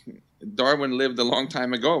prediction. Darwin lived a long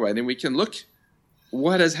time ago, right? And we can look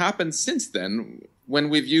what has happened since then when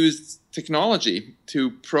we've used technology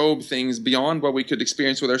to probe things beyond what we could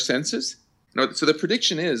experience with our senses. So the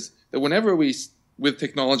prediction is that whenever we, with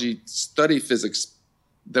technology, study physics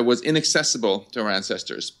that was inaccessible to our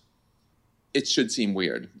ancestors, it should seem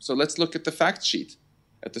weird. So let's look at the fact sheet,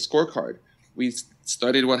 at the scorecard. We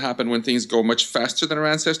studied what happened when things go much faster than our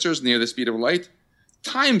ancestors, near the speed of light.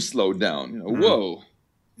 Time slowed down. Whoa.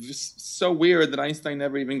 So weird that Einstein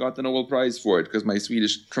never even got the Nobel Prize for it because my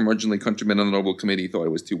Swedish curmudgeonly countrymen on the Nobel Committee thought it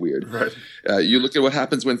was too weird. Right. You look at what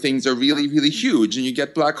happens when things are really, really huge and you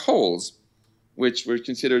get black holes, which were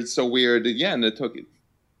considered so weird. Again, it took a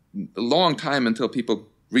long time until people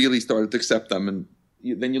really started to accept them. And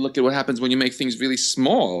then you look at what happens when you make things really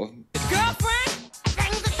small. Girlfriend,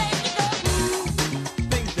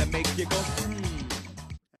 things that make you go.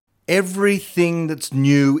 Everything that's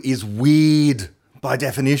new is weird by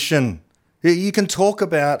definition. You can talk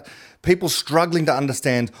about people struggling to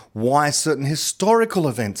understand why certain historical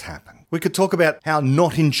events happen. We could talk about how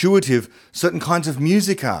not intuitive certain kinds of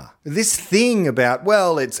music are. This thing about,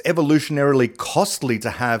 it's evolutionarily costly to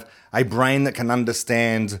have a brain that can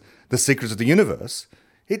understand the secrets of the universe.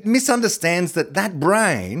 It misunderstands that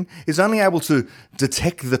brain is only able to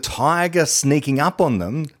detect the tiger sneaking up on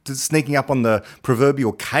them, sneaking up on the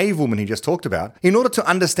proverbial cave woman he just talked about. In order to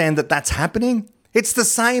understand that that's happening, it's the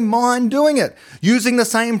same mind doing it, using the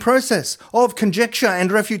same process of conjecture and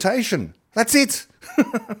refutation. That's it.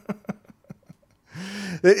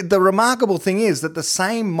 The remarkable thing is that the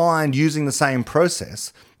same mind using the same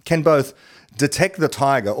process can both detect the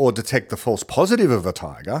tiger or detect the false positive of a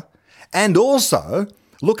tiger, and also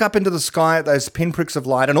look up into the sky at those pinpricks of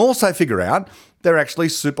light and also figure out they're actually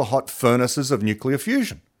super hot furnaces of nuclear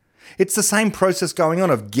fusion. It's the same process going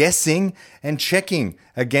on of guessing and checking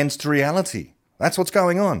against reality. That's what's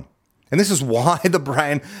going on. And this is why the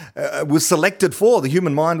brain was selected for, the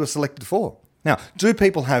human mind was selected for. Now, do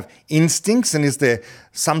people have instincts, and is there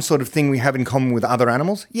some sort of thing we have in common with other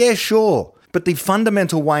animals? Yeah, sure. But the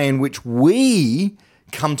fundamental way in which we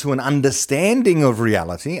come to an understanding of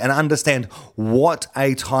reality and understand what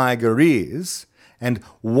a tiger is and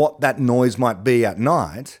what that noise might be at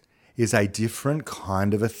night is a different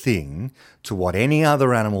kind of a thing to what any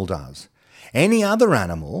other animal does. Any other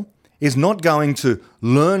animal is not going to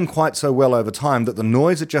learn quite so well over time that the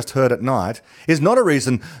noise it just heard at night is not a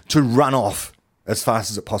reason to run off as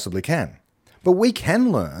fast as it possibly can. But we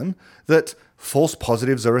can learn that false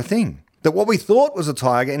positives are a thing. That what we thought was a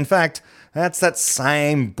tiger, in fact, that's that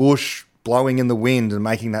same bush blowing in the wind and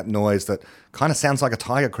making that noise that kind of sounds like a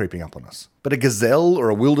tiger creeping up on us. But a gazelle or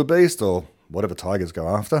a wildebeest or whatever tigers go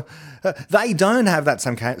after, they don't have that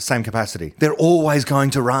same capacity. They're always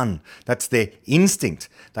going to run. That's their instinct.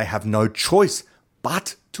 They have no choice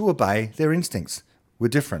but to obey their instincts. We're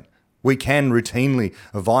different. We can routinely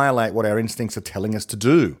violate what our instincts are telling us to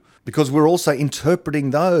do because we're also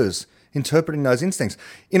interpreting those instincts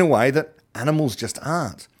in a way that animals just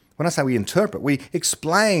aren't. When I say we interpret, we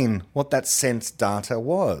explain what that sense data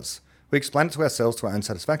was. We explain it to ourselves to our own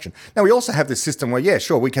satisfaction. Now, we also have this system where, yeah,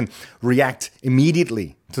 sure, we can react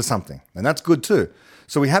immediately to something, and that's good too.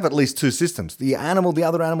 So we have at least two systems. The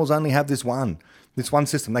other animals only have this one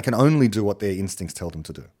system. They can only do what their instincts tell them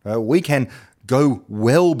to do. We can go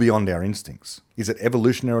well beyond our instincts. Is it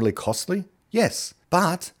evolutionarily costly? Yes,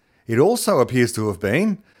 but it also appears to have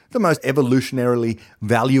been the most evolutionarily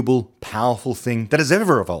valuable, powerful thing that has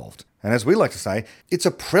ever evolved. And as we like to say, it's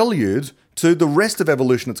a prelude to the rest of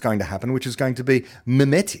evolution that's going to happen, which is going to be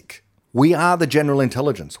mimetic. We are the general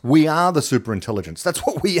intelligence. We are the superintelligence. That's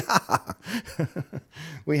what we are.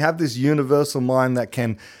 We have this universal mind that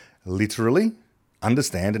can literally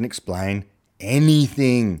understand and explain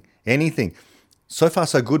anything. So far,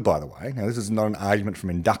 so good, by the way. Now, this is not an argument from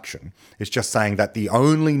induction. It's just saying that the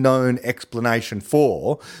only known explanation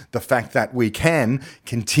for the fact that we can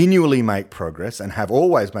continually make progress and have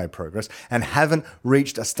always made progress and haven't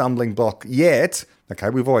reached a stumbling block yet. Okay,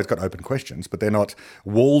 we've always got open questions, but they're not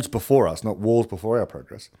walls before us, not walls before our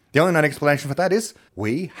progress. The only known explanation for that is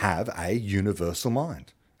we have a universal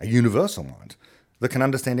mind that can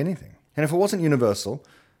understand anything. And if it wasn't universal,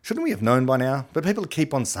 shouldn't we have known by now? But people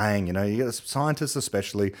keep on saying, you get scientists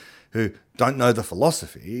especially who don't know the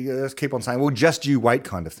philosophy, just keep on saying, well, just you wait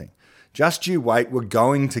kind of thing. Just you wait, we're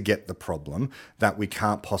going to get the problem that we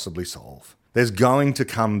can't possibly solve. There's going to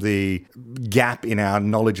come the gap in our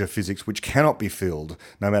knowledge of physics which cannot be filled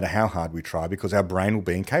no matter how hard we try because our brain will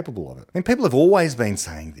be incapable of it. I mean, people have always been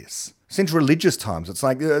saying this. Since religious times, it's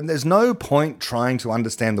like there's no point trying to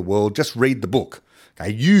understand the world, just read the book.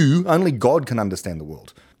 Okay, only God can understand the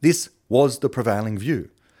world. This was the prevailing view.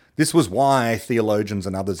 This was why theologians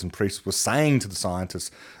and others and priests were saying to the scientists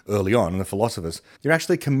early on and the philosophers, you're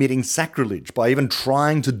actually committing sacrilege by even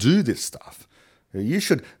trying to do this stuff. You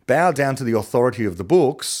should bow down to the authority of the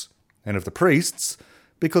books and of the priests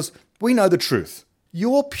because we know the truth.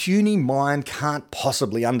 Your puny mind can't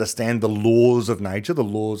possibly understand the laws of nature, the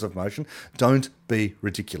laws of motion. Don't be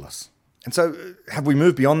ridiculous. And so have we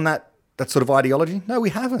moved beyond that sort of ideology? No, we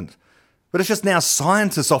haven't. But it's just now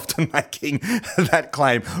scientists often making that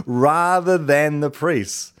claim rather than the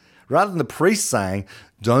priests. Rather than the priests saying,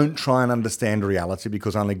 don't try and understand reality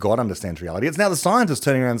because only God understands reality. It's now the scientists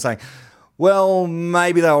turning around and saying, well,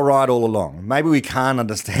 maybe they were right all along. Maybe we can't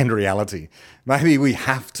understand reality. Maybe we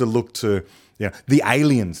have to look to the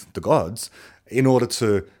aliens, the gods, in order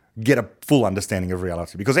to get a full understanding of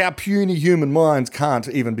reality because our puny human minds can't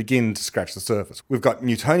even begin to scratch the surface. We've got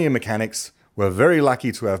Newtonian mechanics. We're very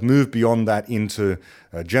lucky to have moved beyond that into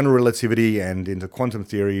general relativity and into quantum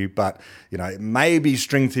theory, but maybe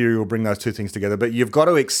string theory will bring those two things together, but you've got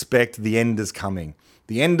to expect the end is coming.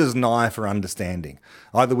 The end is nigh for understanding.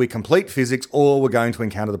 Either we complete physics or we're going to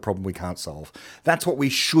encounter the problem we can't solve. That's what we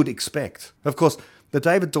should expect. Of course, the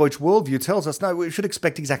David Deutsch worldview tells us, no, we should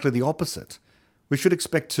expect exactly the opposite. We should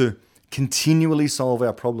expect to continually solve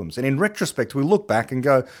our problems. And in retrospect, we look back and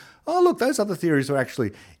go, oh, look, those other theories are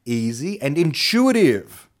actually easy and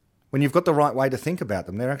intuitive. When you've got the right way to think about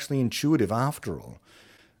them, they're actually intuitive after all.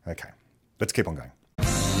 Okay, let's keep on going.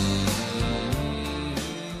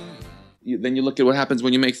 Then you look at what happens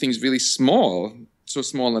when you make things really small, so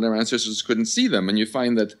small that our ancestors couldn't see them, and you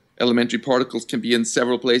find that elementary particles can be in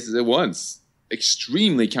several places at once.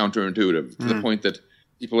 Extremely counterintuitive to the point that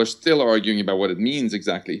people are still arguing about what it means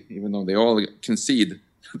exactly, even though they all concede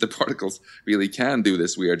that the particles really can do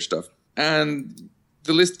this weird stuff. And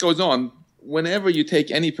the list goes on. Whenever you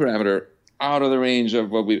take any parameter out of the range of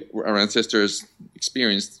what our ancestors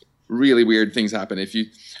experienced, really weird things happen. If you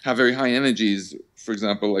have very high energies, for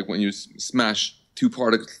example, like when you smash two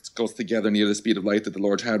particles together near the speed of light at the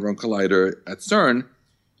Large Hadron Collider at CERN,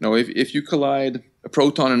 if you collide a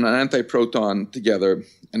proton and an antiproton together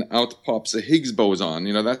and out pops a Higgs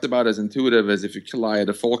boson, that's about as intuitive as if you collide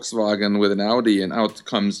a Volkswagen with an Audi and out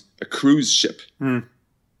comes a cruise ship.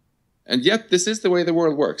 And yet, this is the way the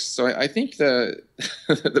world works. So I think the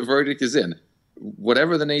verdict is in.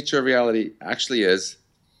 Whatever the nature of reality actually is,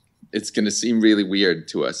 it's going to seem really weird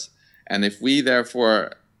to us. And if we,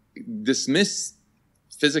 therefore, dismiss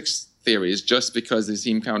physics theories just because they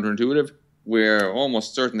seem counterintuitive, we're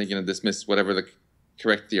almost certainly going to dismiss whatever the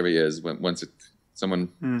correct theory is once someone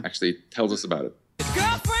actually tells us about it.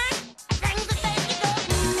 Girlfriend,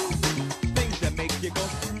 things that make you go.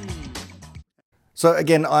 So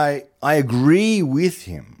again, I agree with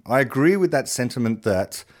him. I agree with that sentiment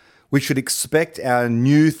that we should expect our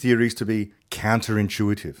new theories to be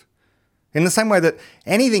counterintuitive. In the same way that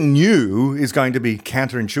anything new is going to be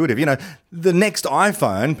counterintuitive. The next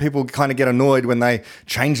iPhone, people kind of get annoyed when they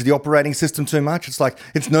change the operating system too much. It's like,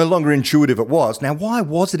 it's no longer intuitive. It was. Now, why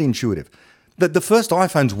was it intuitive? The first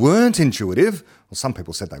iPhones weren't intuitive. Well, some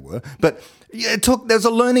people said they were. But there's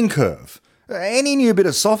a learning curve. Any new bit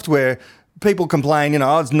of software, people complain,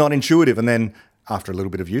 it's not intuitive. And then after a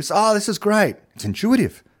little bit of use, this is great. It's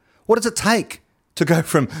intuitive. What does it take to go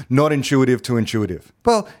from not intuitive to intuitive?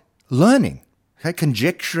 Well, learning,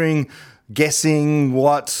 conjecturing, guessing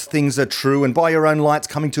what things are true, and by your own lights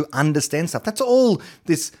coming to understand stuff. That's all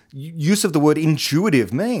this use of the word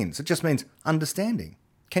intuitive means. It just means understanding.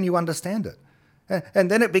 Can you understand it? And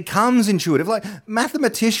then it becomes intuitive. Like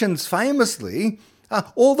mathematicians famously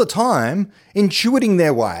all the time intuiting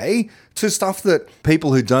their way to stuff that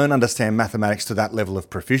people who don't understand mathematics to that level of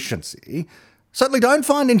proficiency certainly don't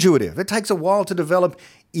find intuitive. It takes a while to develop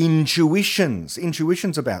intuitions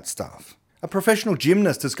about stuff. A professional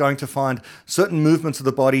gymnast is going to find certain movements of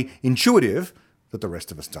the body intuitive that the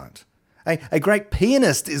rest of us don't. A great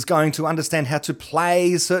pianist is going to understand how to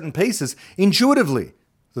play certain pieces intuitively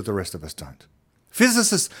that the rest of us don't.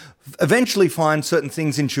 Physicists eventually find certain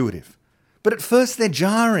things intuitive, but at first they're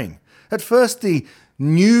jarring. At first the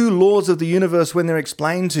new laws of the universe, when they're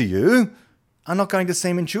explained to you, are not going to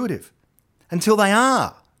seem intuitive. Until they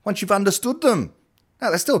are, once you've understood them. Now,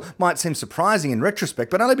 they still might seem surprising in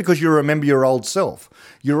retrospect, but only because you remember your old self.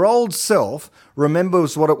 Your old self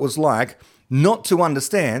remembers what it was like not to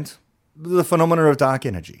understand the phenomena of dark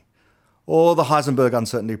energy, or the Heisenberg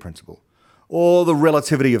uncertainty principle, or the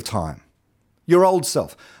relativity of time. Your old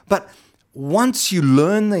self. But once you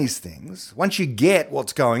learn these things, once you get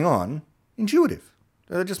what's going on, intuitive.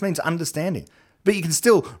 It just means understanding. But you can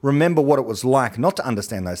still remember what it was like not to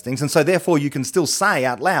understand those things. And so therefore you can still say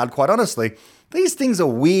out loud, quite honestly, these things are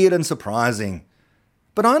weird and surprising.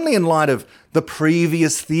 But only in light of the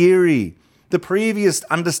previous theory, the previous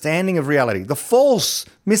understanding of reality, the false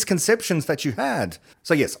misconceptions that you had.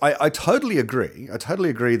 So yes, I totally agree. I totally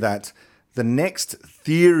agree that the next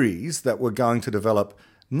theories that we're going to develop,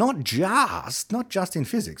 not just in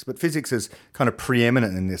physics, but physics is kind of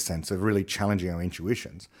preeminent in this sense of really challenging our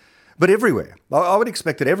intuitions. But everywhere. I would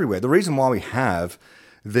expect it everywhere. The reason why we have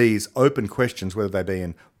these open questions, whether they be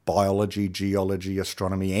in biology, geology,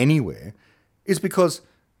 astronomy, anywhere, is because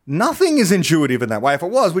nothing is intuitive in that way. If it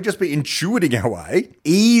was, we'd just be intuiting our way,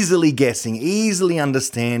 easily guessing, easily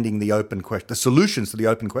understanding the solutions to the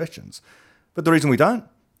open questions. But the reason we don't,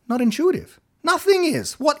 not intuitive. Nothing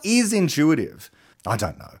is. What is intuitive? I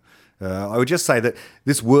don't know. I would just say that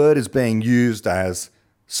this word is being used as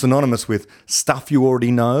synonymous with stuff you already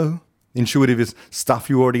know. Intuitive is stuff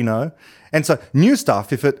you already know. And so new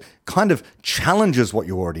stuff, if it kind of challenges what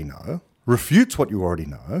you already know, refutes what you already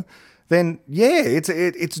know, then yeah,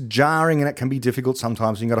 it's jarring and it can be difficult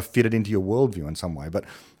sometimes. You've got to fit it into your worldview in some way. But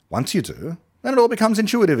once you do, then it all becomes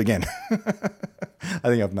intuitive again. I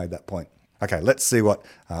think I've made that point. Okay, let's see what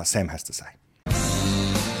Sam has to say.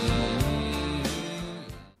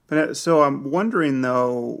 But so I'm wondering,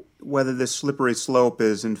 though, whether this slippery slope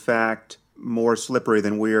is, in fact, more slippery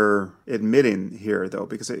than we're admitting here, though,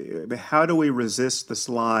 because how do we resist the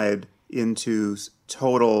slide into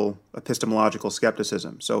total epistemological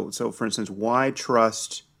skepticism? So for instance, why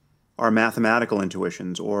trust our mathematical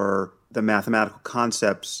intuitions or the mathematical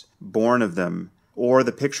concepts born of them or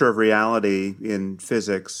the picture of reality in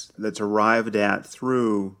physics that's arrived at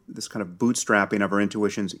through this kind of bootstrapping of our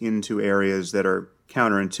intuitions into areas that are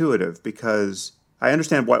counterintuitive, because I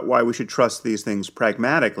understand why we should trust these things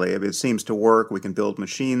pragmatically. I mean, it seems to work. We can build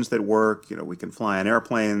machines that work. We can fly on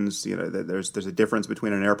airplanes. There's a difference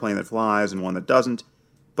between an airplane that flies and one that doesn't.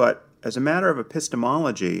 But as a matter of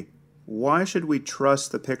epistemology, why should we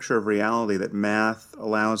trust the picture of reality that math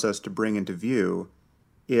allows us to bring into view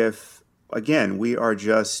if, again, we are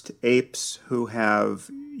just apes who have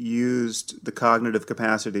used the cognitive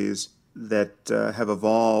capacities that have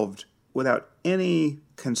evolved without any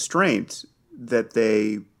constraint that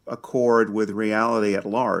they accord with reality at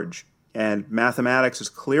large? And mathematics is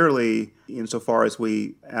clearly, insofar as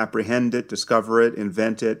we apprehend it, discover it,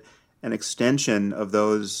 invent it, an extension of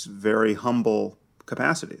those very humble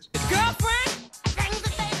capacities.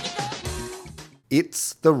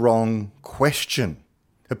 It's the wrong question.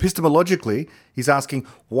 Epistemologically, he's asking,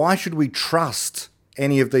 why should we trust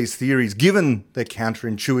any of these theories given their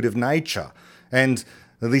counterintuitive nature and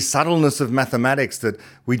the subtleness of mathematics that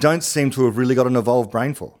we don't seem to have really got an evolved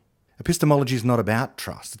brain for? Epistemology is not about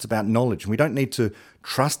trust, it's about knowledge. And we don't need to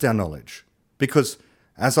trust our knowledge because,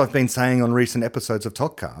 as I've been saying on recent episodes of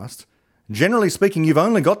Talkcast, generally speaking, you've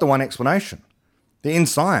only got the one explanation. In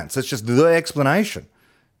science, it's just the explanation.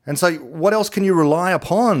 And so what else can you rely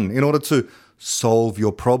upon in order to solve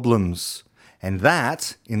your problems? And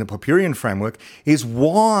that, in the Popperian framework, is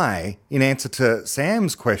why, in answer to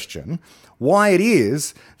Sam's question, why it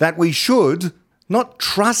is that we should not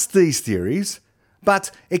trust these theories,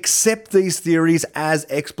 but accept these theories as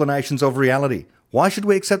explanations of reality. Why should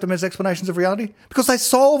we accept them as explanations of reality? Because they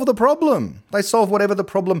solve the problem. They solve whatever the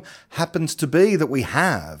problem happens to be that we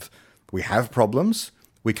have. We have problems,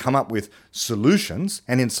 we come up with solutions,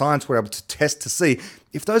 and in science we're able to test to see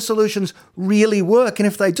if those solutions really work. And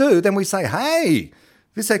if they do, then we say, hey,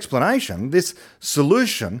 this explanation, this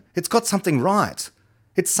solution, it's got something right.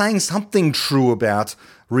 It's saying something true about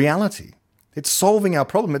reality. It's solving our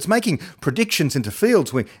problem. It's making predictions into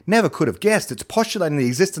fields we never could have guessed. It's postulating the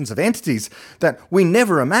existence of entities that we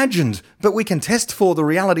never imagined, but we can test for the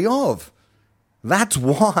reality of. That's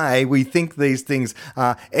why we think these things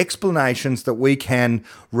are explanations that we can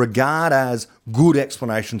regard as good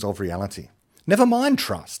explanations of reality. Never mind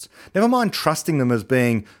trust. Never mind trusting them as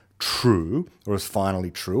being true or as finally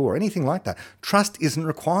true or anything like that. Trust isn't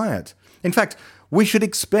required. In fact, we should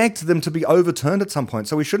expect them to be overturned at some point,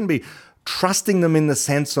 so we shouldn't be trusting them in the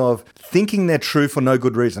sense of thinking they're true for no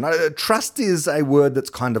good reason. Trust is a word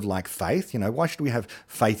that's kind of like faith. Why should we have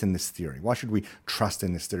faith in this theory? Why should we trust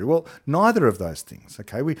in this theory? Well, neither of those things,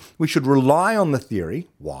 okay? We should rely on the theory.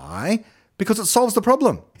 Why? Because it solves the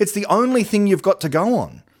problem. It's the only thing you've got to go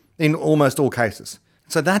on in almost all cases.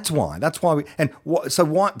 So that's why.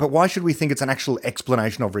 But why should we think it's an actual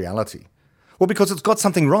explanation of reality? Well, because it's got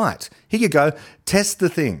something right. Here you go. Test the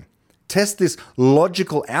thing. Test this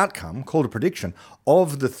logical outcome, called a prediction,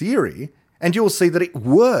 of the theory, and you'll see that it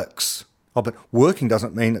works. Oh, but working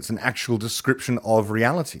doesn't mean it's an actual description of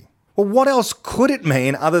reality. Well, what else could it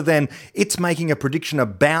mean other than it's making a prediction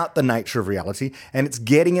about the nature of reality and it's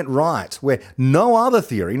getting it right, where no other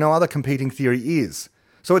theory, no other competing theory is?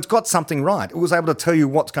 So it's got something right. It was able to tell you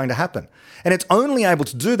what's going to happen. And it's only able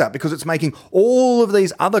to do that because it's making all of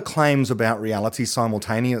these other claims about reality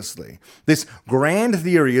simultaneously. This grand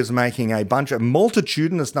theory is making a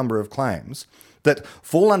multitudinous number of claims that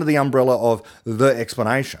fall under the umbrella of the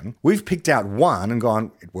explanation. We've picked out one and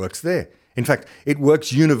gone, it works there. In fact, it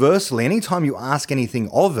works universally. Anytime you ask anything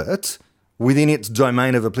of it within its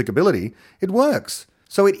domain of applicability, it works.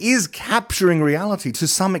 So it is capturing reality to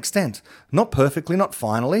some extent. Not perfectly, not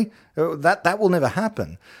finally. That will never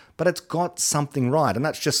happen. But it's got something right. And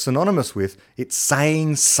that's just synonymous with it's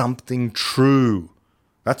saying something true.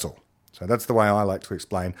 That's all. So that's the way I like to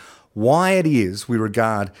explain why it is we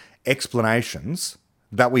regard explanations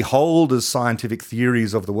that we hold as scientific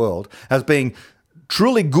theories of the world as being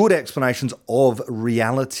truly good explanations of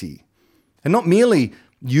reality. And not merely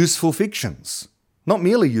useful fictions. Not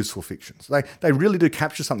merely useful fictions. They really do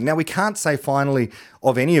capture something. Now, we can't say finally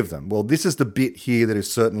of any of them, well, this is the bit here that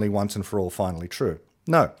is certainly once and for all finally true.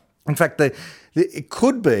 No. In fact, it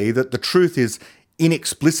could be that the truth is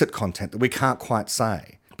inexplicit content that we can't quite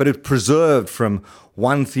say, but it's preserved from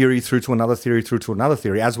one theory through to another theory through to another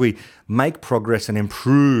theory as we make progress and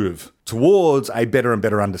improve towards a better and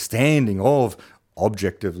better understanding of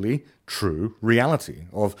objectively true reality,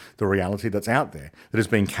 of the reality that's out there, that is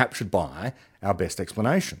being captured by our best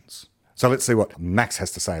explanations. So let's see what Max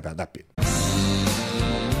has to say about that bit.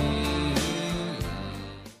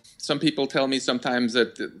 Some people tell me sometimes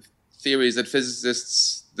that theories that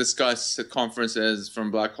physicists discuss at conferences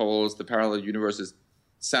from black holes to parallel universes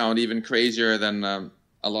sound even crazier than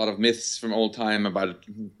a lot of myths from old time about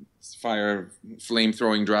fire,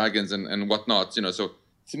 flame-throwing dragons and whatnot. So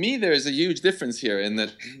to me, there's a huge difference here in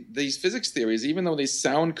that these physics theories, even though they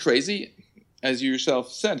sound crazy, as you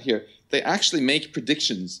yourself said here, they actually make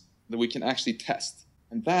predictions that we can actually test.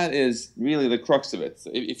 And that is really the crux of it.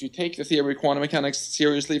 So if you take the theory of quantum mechanics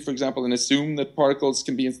seriously, for example, and assume that particles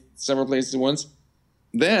can be in several places at once,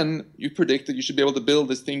 then you predict that you should be able to build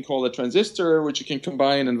this thing called a transistor, which you can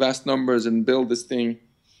combine in vast numbers and build this thing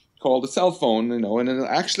called a cell phone, and it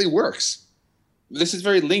actually works. This is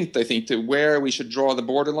very linked, I think, to where we should draw the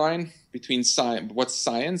borderline between what's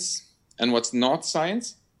science and what's not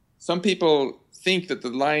science. Some people think that the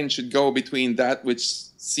line should go between that which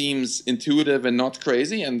seems intuitive and not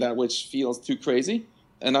crazy and that which feels too crazy.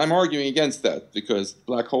 And I'm arguing against that because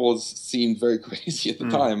black holes seemed very crazy at the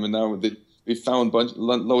time, and now we found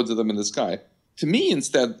loads of them in the sky. To me,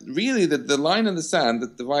 instead, really the line in the sand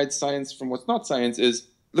that divides science from what's not science is,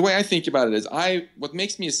 the way I think about it is, what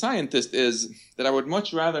makes me a scientist is that I would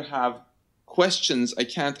much rather have questions I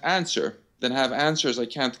can't answer than have answers I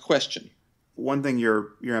can't question. One thing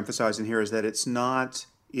you're emphasizing here is that it's not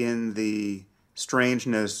in the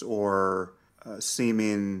strangeness or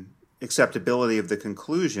seeming acceptability of the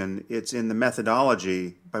conclusion, it's in the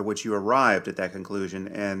methodology by which you arrived at that conclusion,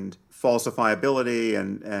 and falsifiability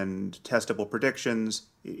and testable predictions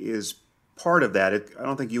is part of that. I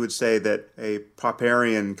don't think you would say that a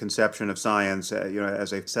Popperian conception of science,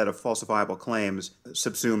 as a set of falsifiable claims,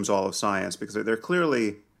 subsumes all of science, because they're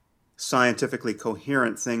clearly scientifically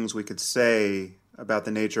coherent things we could say about the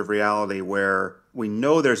nature of reality where we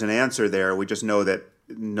know there's an answer there, we just know that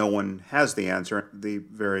no one has the answer. The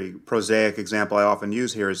very prosaic example I often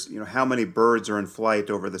use here is, how many birds are in flight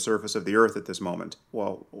over the surface of the Earth at this moment?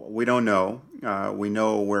 Well, we don't know. We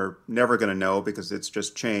know we're never going to know because it's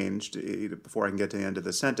just changed before I can get to the end of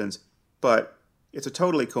the sentence. But it's a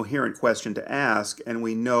totally coherent question to ask, and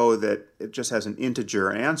we know that it just has an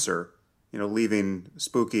integer answer, leaving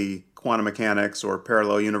spooky quantum mechanics or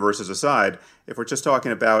parallel universes aside. If we're just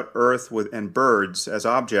talking about Earth and birds as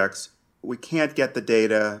objects, we can't get the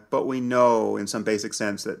data, but we know in some basic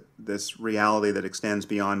sense that this reality that extends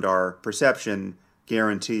beyond our perception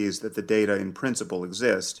guarantees that the data in principle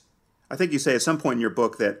exist. I think you say at some point in your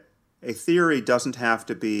book that a theory doesn't have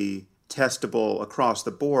to be testable across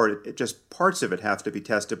the board. It just parts of it have to be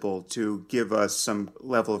testable to give us some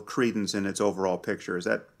level of credence in its overall picture. Is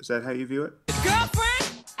that how you view it? Girlfriend!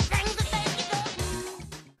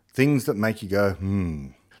 Things that make you go,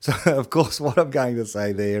 So, of course, what I'm going to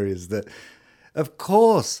say there is that, of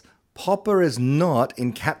course, Popper's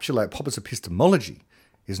epistemology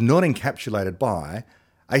is not encapsulated by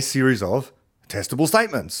a series of testable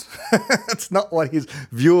statements. That's not what his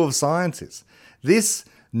view of science is. This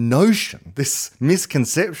notion, this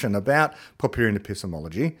misconception about Popperian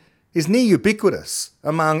epistemology is near ubiquitous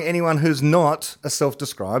among anyone who's not a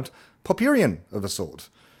self-described Popperian of a sort.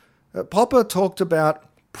 Popper talked about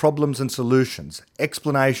problems and solutions,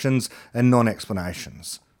 explanations and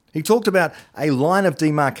non-explanations. He talked about a line of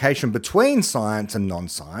demarcation between science and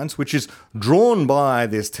non-science, which is drawn by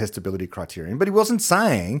this testability criterion, but he wasn't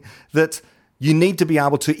saying that you need to be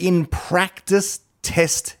able to, in practice,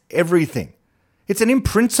 test everything. It's an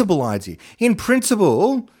in-principle idea. In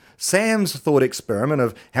principle, Sam's thought experiment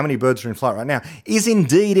of how many birds are in flight right now is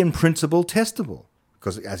indeed in principle testable.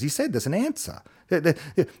 Because, as he said, there's an answer.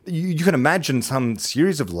 You can imagine some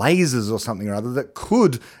series of lasers or something or other that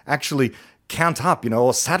could actually count up,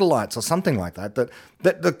 or satellites or something like that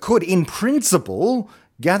could, in principle,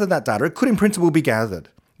 gather that data. It could, in principle, be gathered.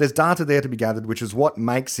 There's data there to be gathered, which is what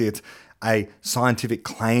makes it a scientific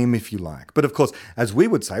claim, if you like. But, of course, as we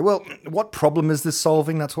would say, well, what problem is this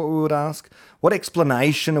solving? That's what we would ask. What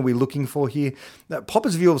explanation are we looking for here?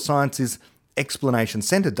 Popper's view of science is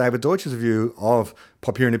explanation-centered. David Deutsch's view of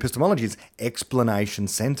Popperian epistemology is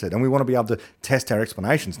explanation-centered, and we want to be able to test our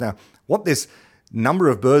explanations. Now, what this number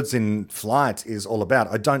of birds in flight is all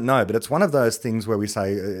about, I don't know, but it's one of those things where we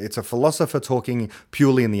say it's a philosopher talking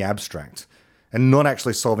purely in the abstract and not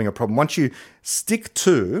actually solving a problem. Once you stick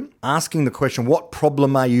to asking the question, what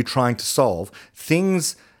problem are you trying to solve,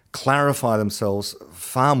 things clarify themselves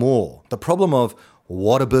far more. The problem of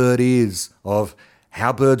what a bird is, of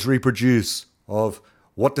how birds reproduce, of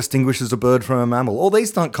what distinguishes a bird from a mammal, all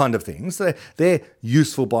these kind of things, they're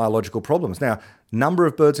useful biological problems. Now, number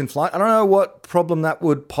of birds in flight, I don't know what problem that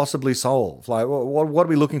would possibly solve. Like, what are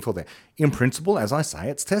we looking for there? In principle, as I say,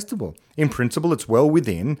 it's testable. In principle, it's well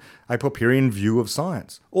within a Popperian view of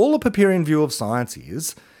science. All a Popperian view of science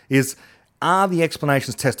is are the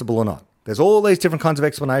explanations testable or not? There's all these different kinds of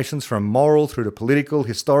explanations, from moral through to political,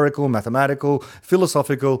 historical, mathematical,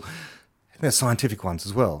 philosophical, and there's scientific ones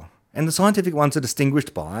as well. And the scientific ones are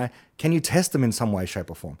distinguished by, can you test them in some way, shape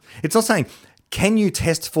or form? It's not saying, can you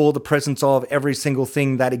test for the presence of every single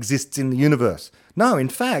thing that exists in the universe? No, in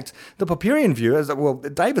fact, the Popperian view,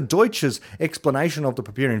 David Deutsch's explanation of the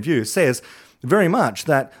Popperian view says very much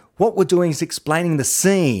that what we're doing is explaining the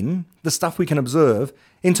seen, the stuff we can observe,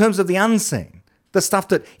 in terms of the unseen, the stuff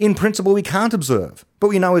that in principle we can't observe, but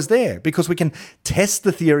we know is there because we can test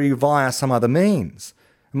the theory via some other means.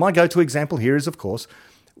 My go-to example here is, of course,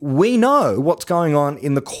 we know what's going on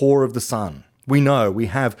in the core of the sun. We know, we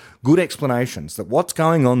have good explanations that what's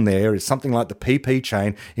going on there is something like the PP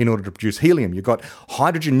chain in order to produce helium. You've got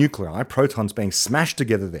hydrogen nuclei, protons being smashed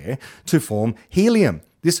together there to form helium.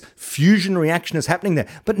 This fusion reaction is happening there.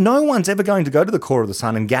 But no one's ever going to go to the core of the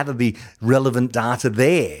sun and gather the relevant data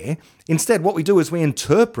there. Instead, what we do is we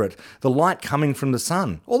interpret the light coming from the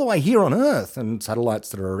sun, all the way here on Earth and satellites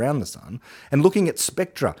that are around the sun, and looking at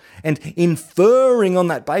spectra and inferring on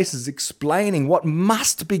that basis, explaining what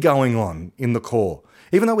must be going on in the core,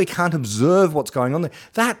 even though we can't observe what's going on there.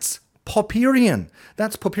 That's Popperian.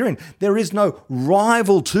 That's Popperian. There is no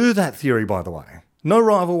rival to that theory, by the way. No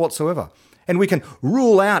rival whatsoever. And we can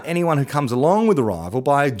rule out anyone who comes along with a rival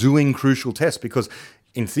by doing crucial tests because,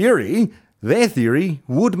 in theory, their theory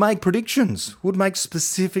would make predictions, would make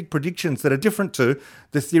specific predictions that are different to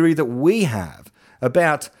the theory that we have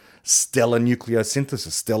about stellar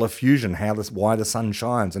nucleosynthesis, stellar fusion, why the sun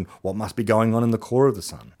shines and what must be going on in the core of the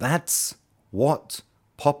sun. That's what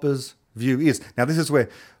Popper's view is. Now, this is where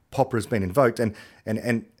Popper has been invoked, and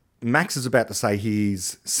Max is about to say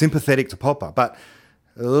he's sympathetic to Popper, but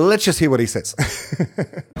let's just hear what he says.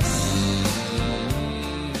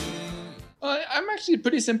 I'm actually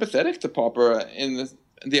pretty sympathetic to Popper in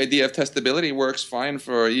the idea of testability works fine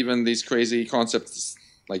for even these crazy concepts,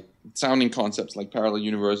 like sounding concepts like parallel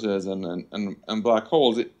universes and black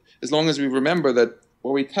holes, as long as we remember that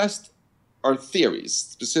what we test are theories,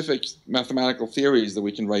 specific mathematical theories that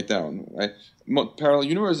we can write down. Right? Parallel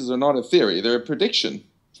universes are not a theory, they're a prediction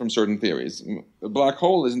from certain theories. A black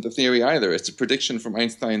hole isn't a theory either. It's a prediction from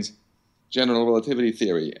Einstein's general relativity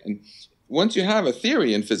theory. And once you have a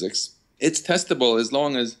theory in physics, it's testable as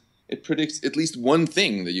long as it predicts at least one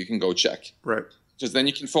thing that you can go check. Right. Because then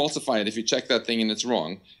you can falsify it if you check that thing and it's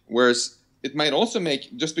wrong. Whereas it might also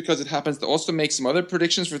make, just because it happens to also make some other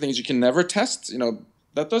predictions for things you can never test,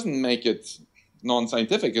 that doesn't make it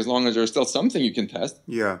non-scientific as long as there's still something you can test.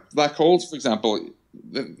 Yeah. Black holes, for example,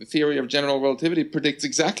 the theory of general relativity predicts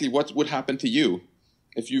exactly what would happen to you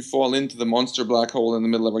if you fall into the monster black hole in the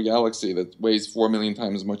middle of a galaxy that weighs 4 million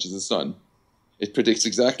times as much as the sun. It predicts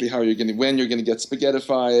exactly when you're going to get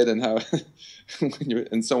spaghettified and how,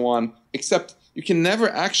 and so on. Except you can never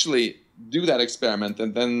actually do that experiment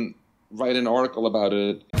and then write an article about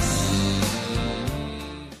it.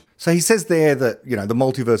 So he says there that, the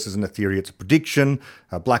multiverse isn't a theory, it's a prediction.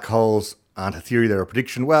 Black holes aren't a theory, they're a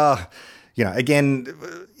prediction. Well, again,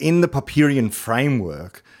 in the Popperian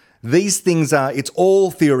framework, these things it's all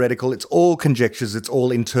theoretical, it's all conjectures, it's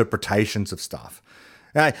all interpretations of stuff.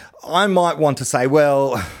 Now, I might want to say,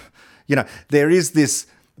 well, there is this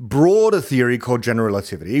broader theory called general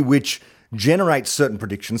relativity, which generates certain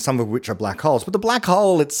predictions, some of which are black holes. But the black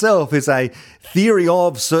hole itself is a theory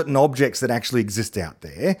of certain objects that actually exist out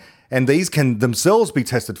there, and these can themselves be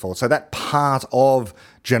tested for. So that part of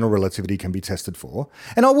general relativity can be tested for.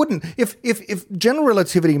 And I wouldn't, if general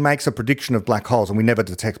relativity makes a prediction of black holes and we never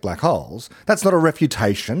detect black holes, that's not a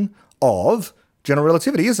refutation of general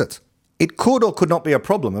relativity, is it? It could or could not be a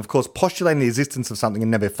problem. Of course, postulating the existence of something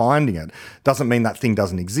and never finding it doesn't mean that thing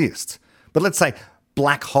doesn't exist. But let's say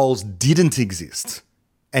black holes didn't exist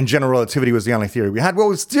and general relativity was the only theory we had. Well,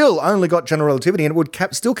 we've still only got general relativity, and it would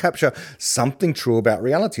still capture something true about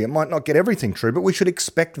reality. It might not get everything true, but we should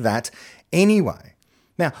expect that anyway.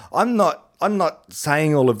 Now, I'm not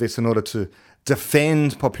saying all of this in order to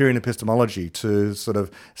defend Popperian epistemology, to sort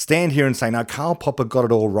of stand here and say, no, Karl Popper got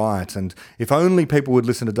it all right, and if only people would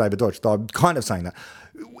listen to David Deutsch. I'm kind of saying that.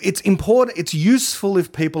 It's important, it's useful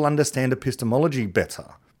if people understand epistemology better,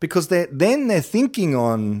 because then their thinking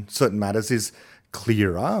on certain matters is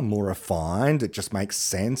clearer, more refined, it just makes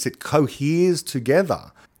sense, it coheres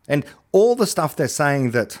together. And all the stuff they're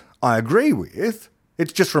saying that I agree with,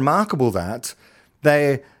 it's just remarkable that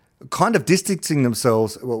they're kind of distancing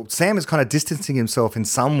themselves. Well, Sam is kind of distancing himself in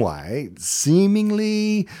some way,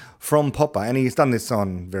 seemingly from Popper, and he's done this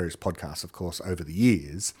on various podcasts, of course, over the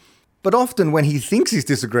years. But often when he thinks he's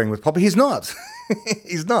disagreeing with Popper, he's not.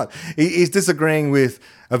 He's not. He's disagreeing with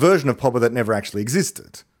a version of Popper that never actually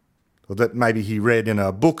existed. or that maybe he read in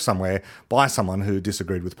a book somewhere by someone who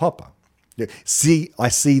disagreed with Popper. Yeah. See, I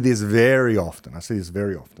see this very often.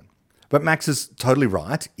 But Max is totally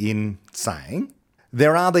right in saying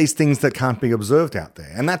there are these things that can't be observed out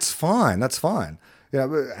there. And that's fine. You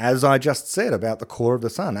know, as I just said about the core of the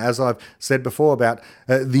sun, as I've said before about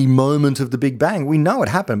the moment of the Big Bang, we know it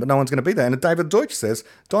happened, but no one's going to be there. And David Deutsch says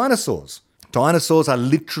dinosaurs. Dinosaurs are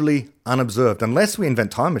literally unobserved. Unless we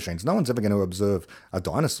invent time machines, no one's ever going to observe a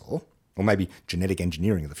dinosaur, or maybe genetic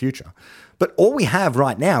engineering of the future. But all we have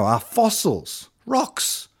right now are fossils,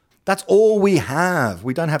 rocks. That's all we have.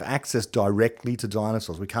 We don't have access directly to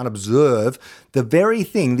dinosaurs. We can't observe the very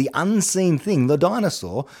thing, the unseen thing, the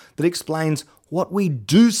dinosaur, that explains what we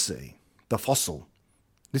do see, the fossil.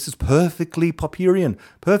 This is perfectly Popperian.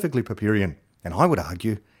 And I would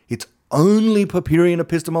argue it's only Popperian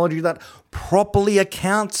epistemology that properly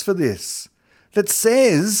accounts for this, that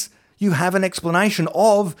says you have an explanation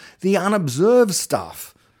of the unobserved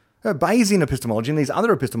stuff. Bayesian epistemology and these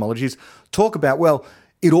other epistemologies talk about, well,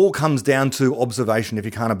 it all comes down to observation. If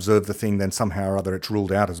you can't observe the thing, then somehow or other it's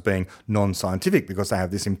ruled out as being non-scientific because they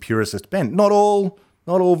have this empiricist bent. Not all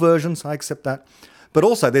versions, I accept that. But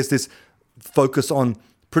also there's this focus on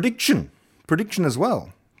prediction as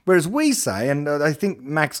well. Whereas we say, and I think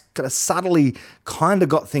Max subtly kind of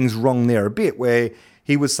got things wrong there a bit, where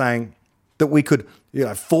he was saying that we could,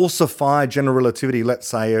 falsify general relativity, let's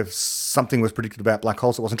say, if something was predicted about black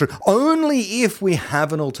holes that wasn't true, only if we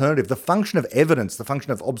have an alternative. The function of evidence, the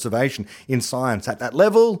function of observation in science at that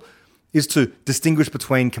level is to distinguish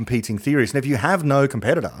between competing theories. And if you have no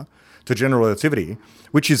competitor to general relativity,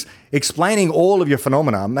 which is explaining all of your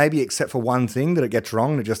phenomena, maybe except for one thing that it gets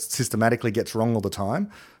wrong, and it just systematically gets wrong all the time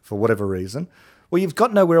for whatever reason, well, you've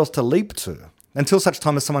got nowhere else to leap to until such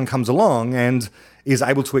time as someone comes along and is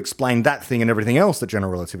able to explain that thing and everything else that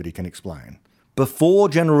general relativity can explain. Before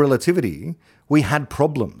general relativity, we had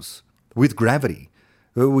problems with gravity.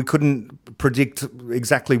 We couldn't predict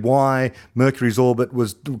exactly why Mercury's orbit we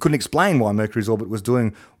couldn't explain why Mercury's orbit was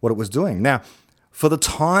doing what it was doing. Now, for the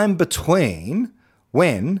time between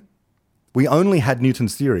when we only had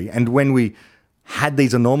Newton's theory and when we had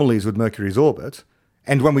these anomalies with Mercury's orbit,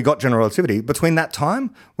 and when we got general relativity, between that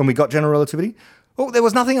time, when we got general relativity, there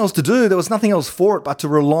was nothing else to do. There was nothing else for it but to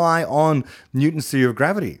rely on Newton's theory of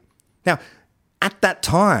gravity. Now, at that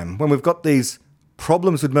time, when we've got these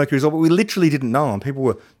problems with Mercury's orbit, we literally didn't know, and people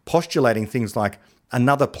were postulating things like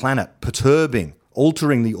another planet perturbing,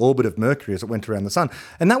 altering the orbit of Mercury as it went around the sun.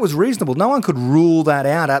 And that was reasonable. No one could rule that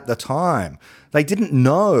out at the time. They didn't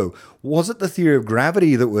know. Was it the theory of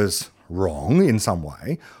gravity that was wrong in some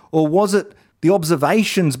way? Or was it the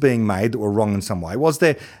observations being made that were wrong in some way? Was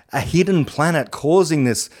there a hidden planet causing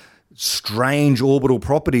this strange orbital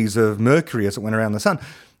properties of Mercury as it went around the sun?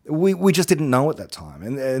 We just didn't know at that time.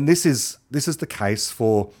 And this is the case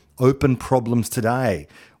for open problems today.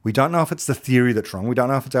 We don't know if it's the theory that's wrong. We don't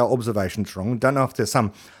know if it's our observation that's wrong. We don't know if there's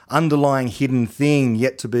some underlying hidden thing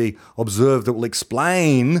yet to be observed that will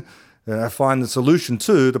explain, find the solution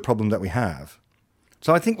to the problem that we have.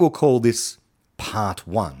 So I think we'll call this part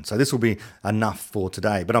one. So this will be enough for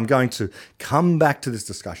today. But I'm going to come back to this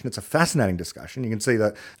discussion. It's a fascinating discussion. You can see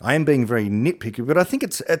that I am being very nitpicky, but I think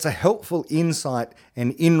it's a helpful insight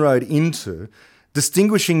and inroad into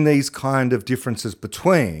distinguishing these kind of differences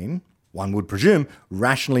between, one would presume,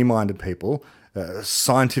 rationally minded people,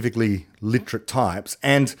 scientifically literate types,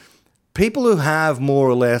 and people who have more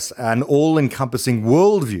or less an all-encompassing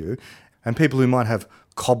worldview, and people who might have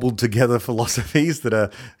cobbled together philosophies that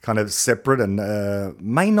are kind of separate and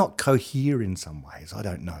may not cohere in some ways. I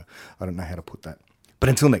don't know how to put that. But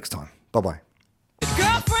until next time, bye-bye.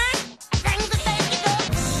 Girlfriend!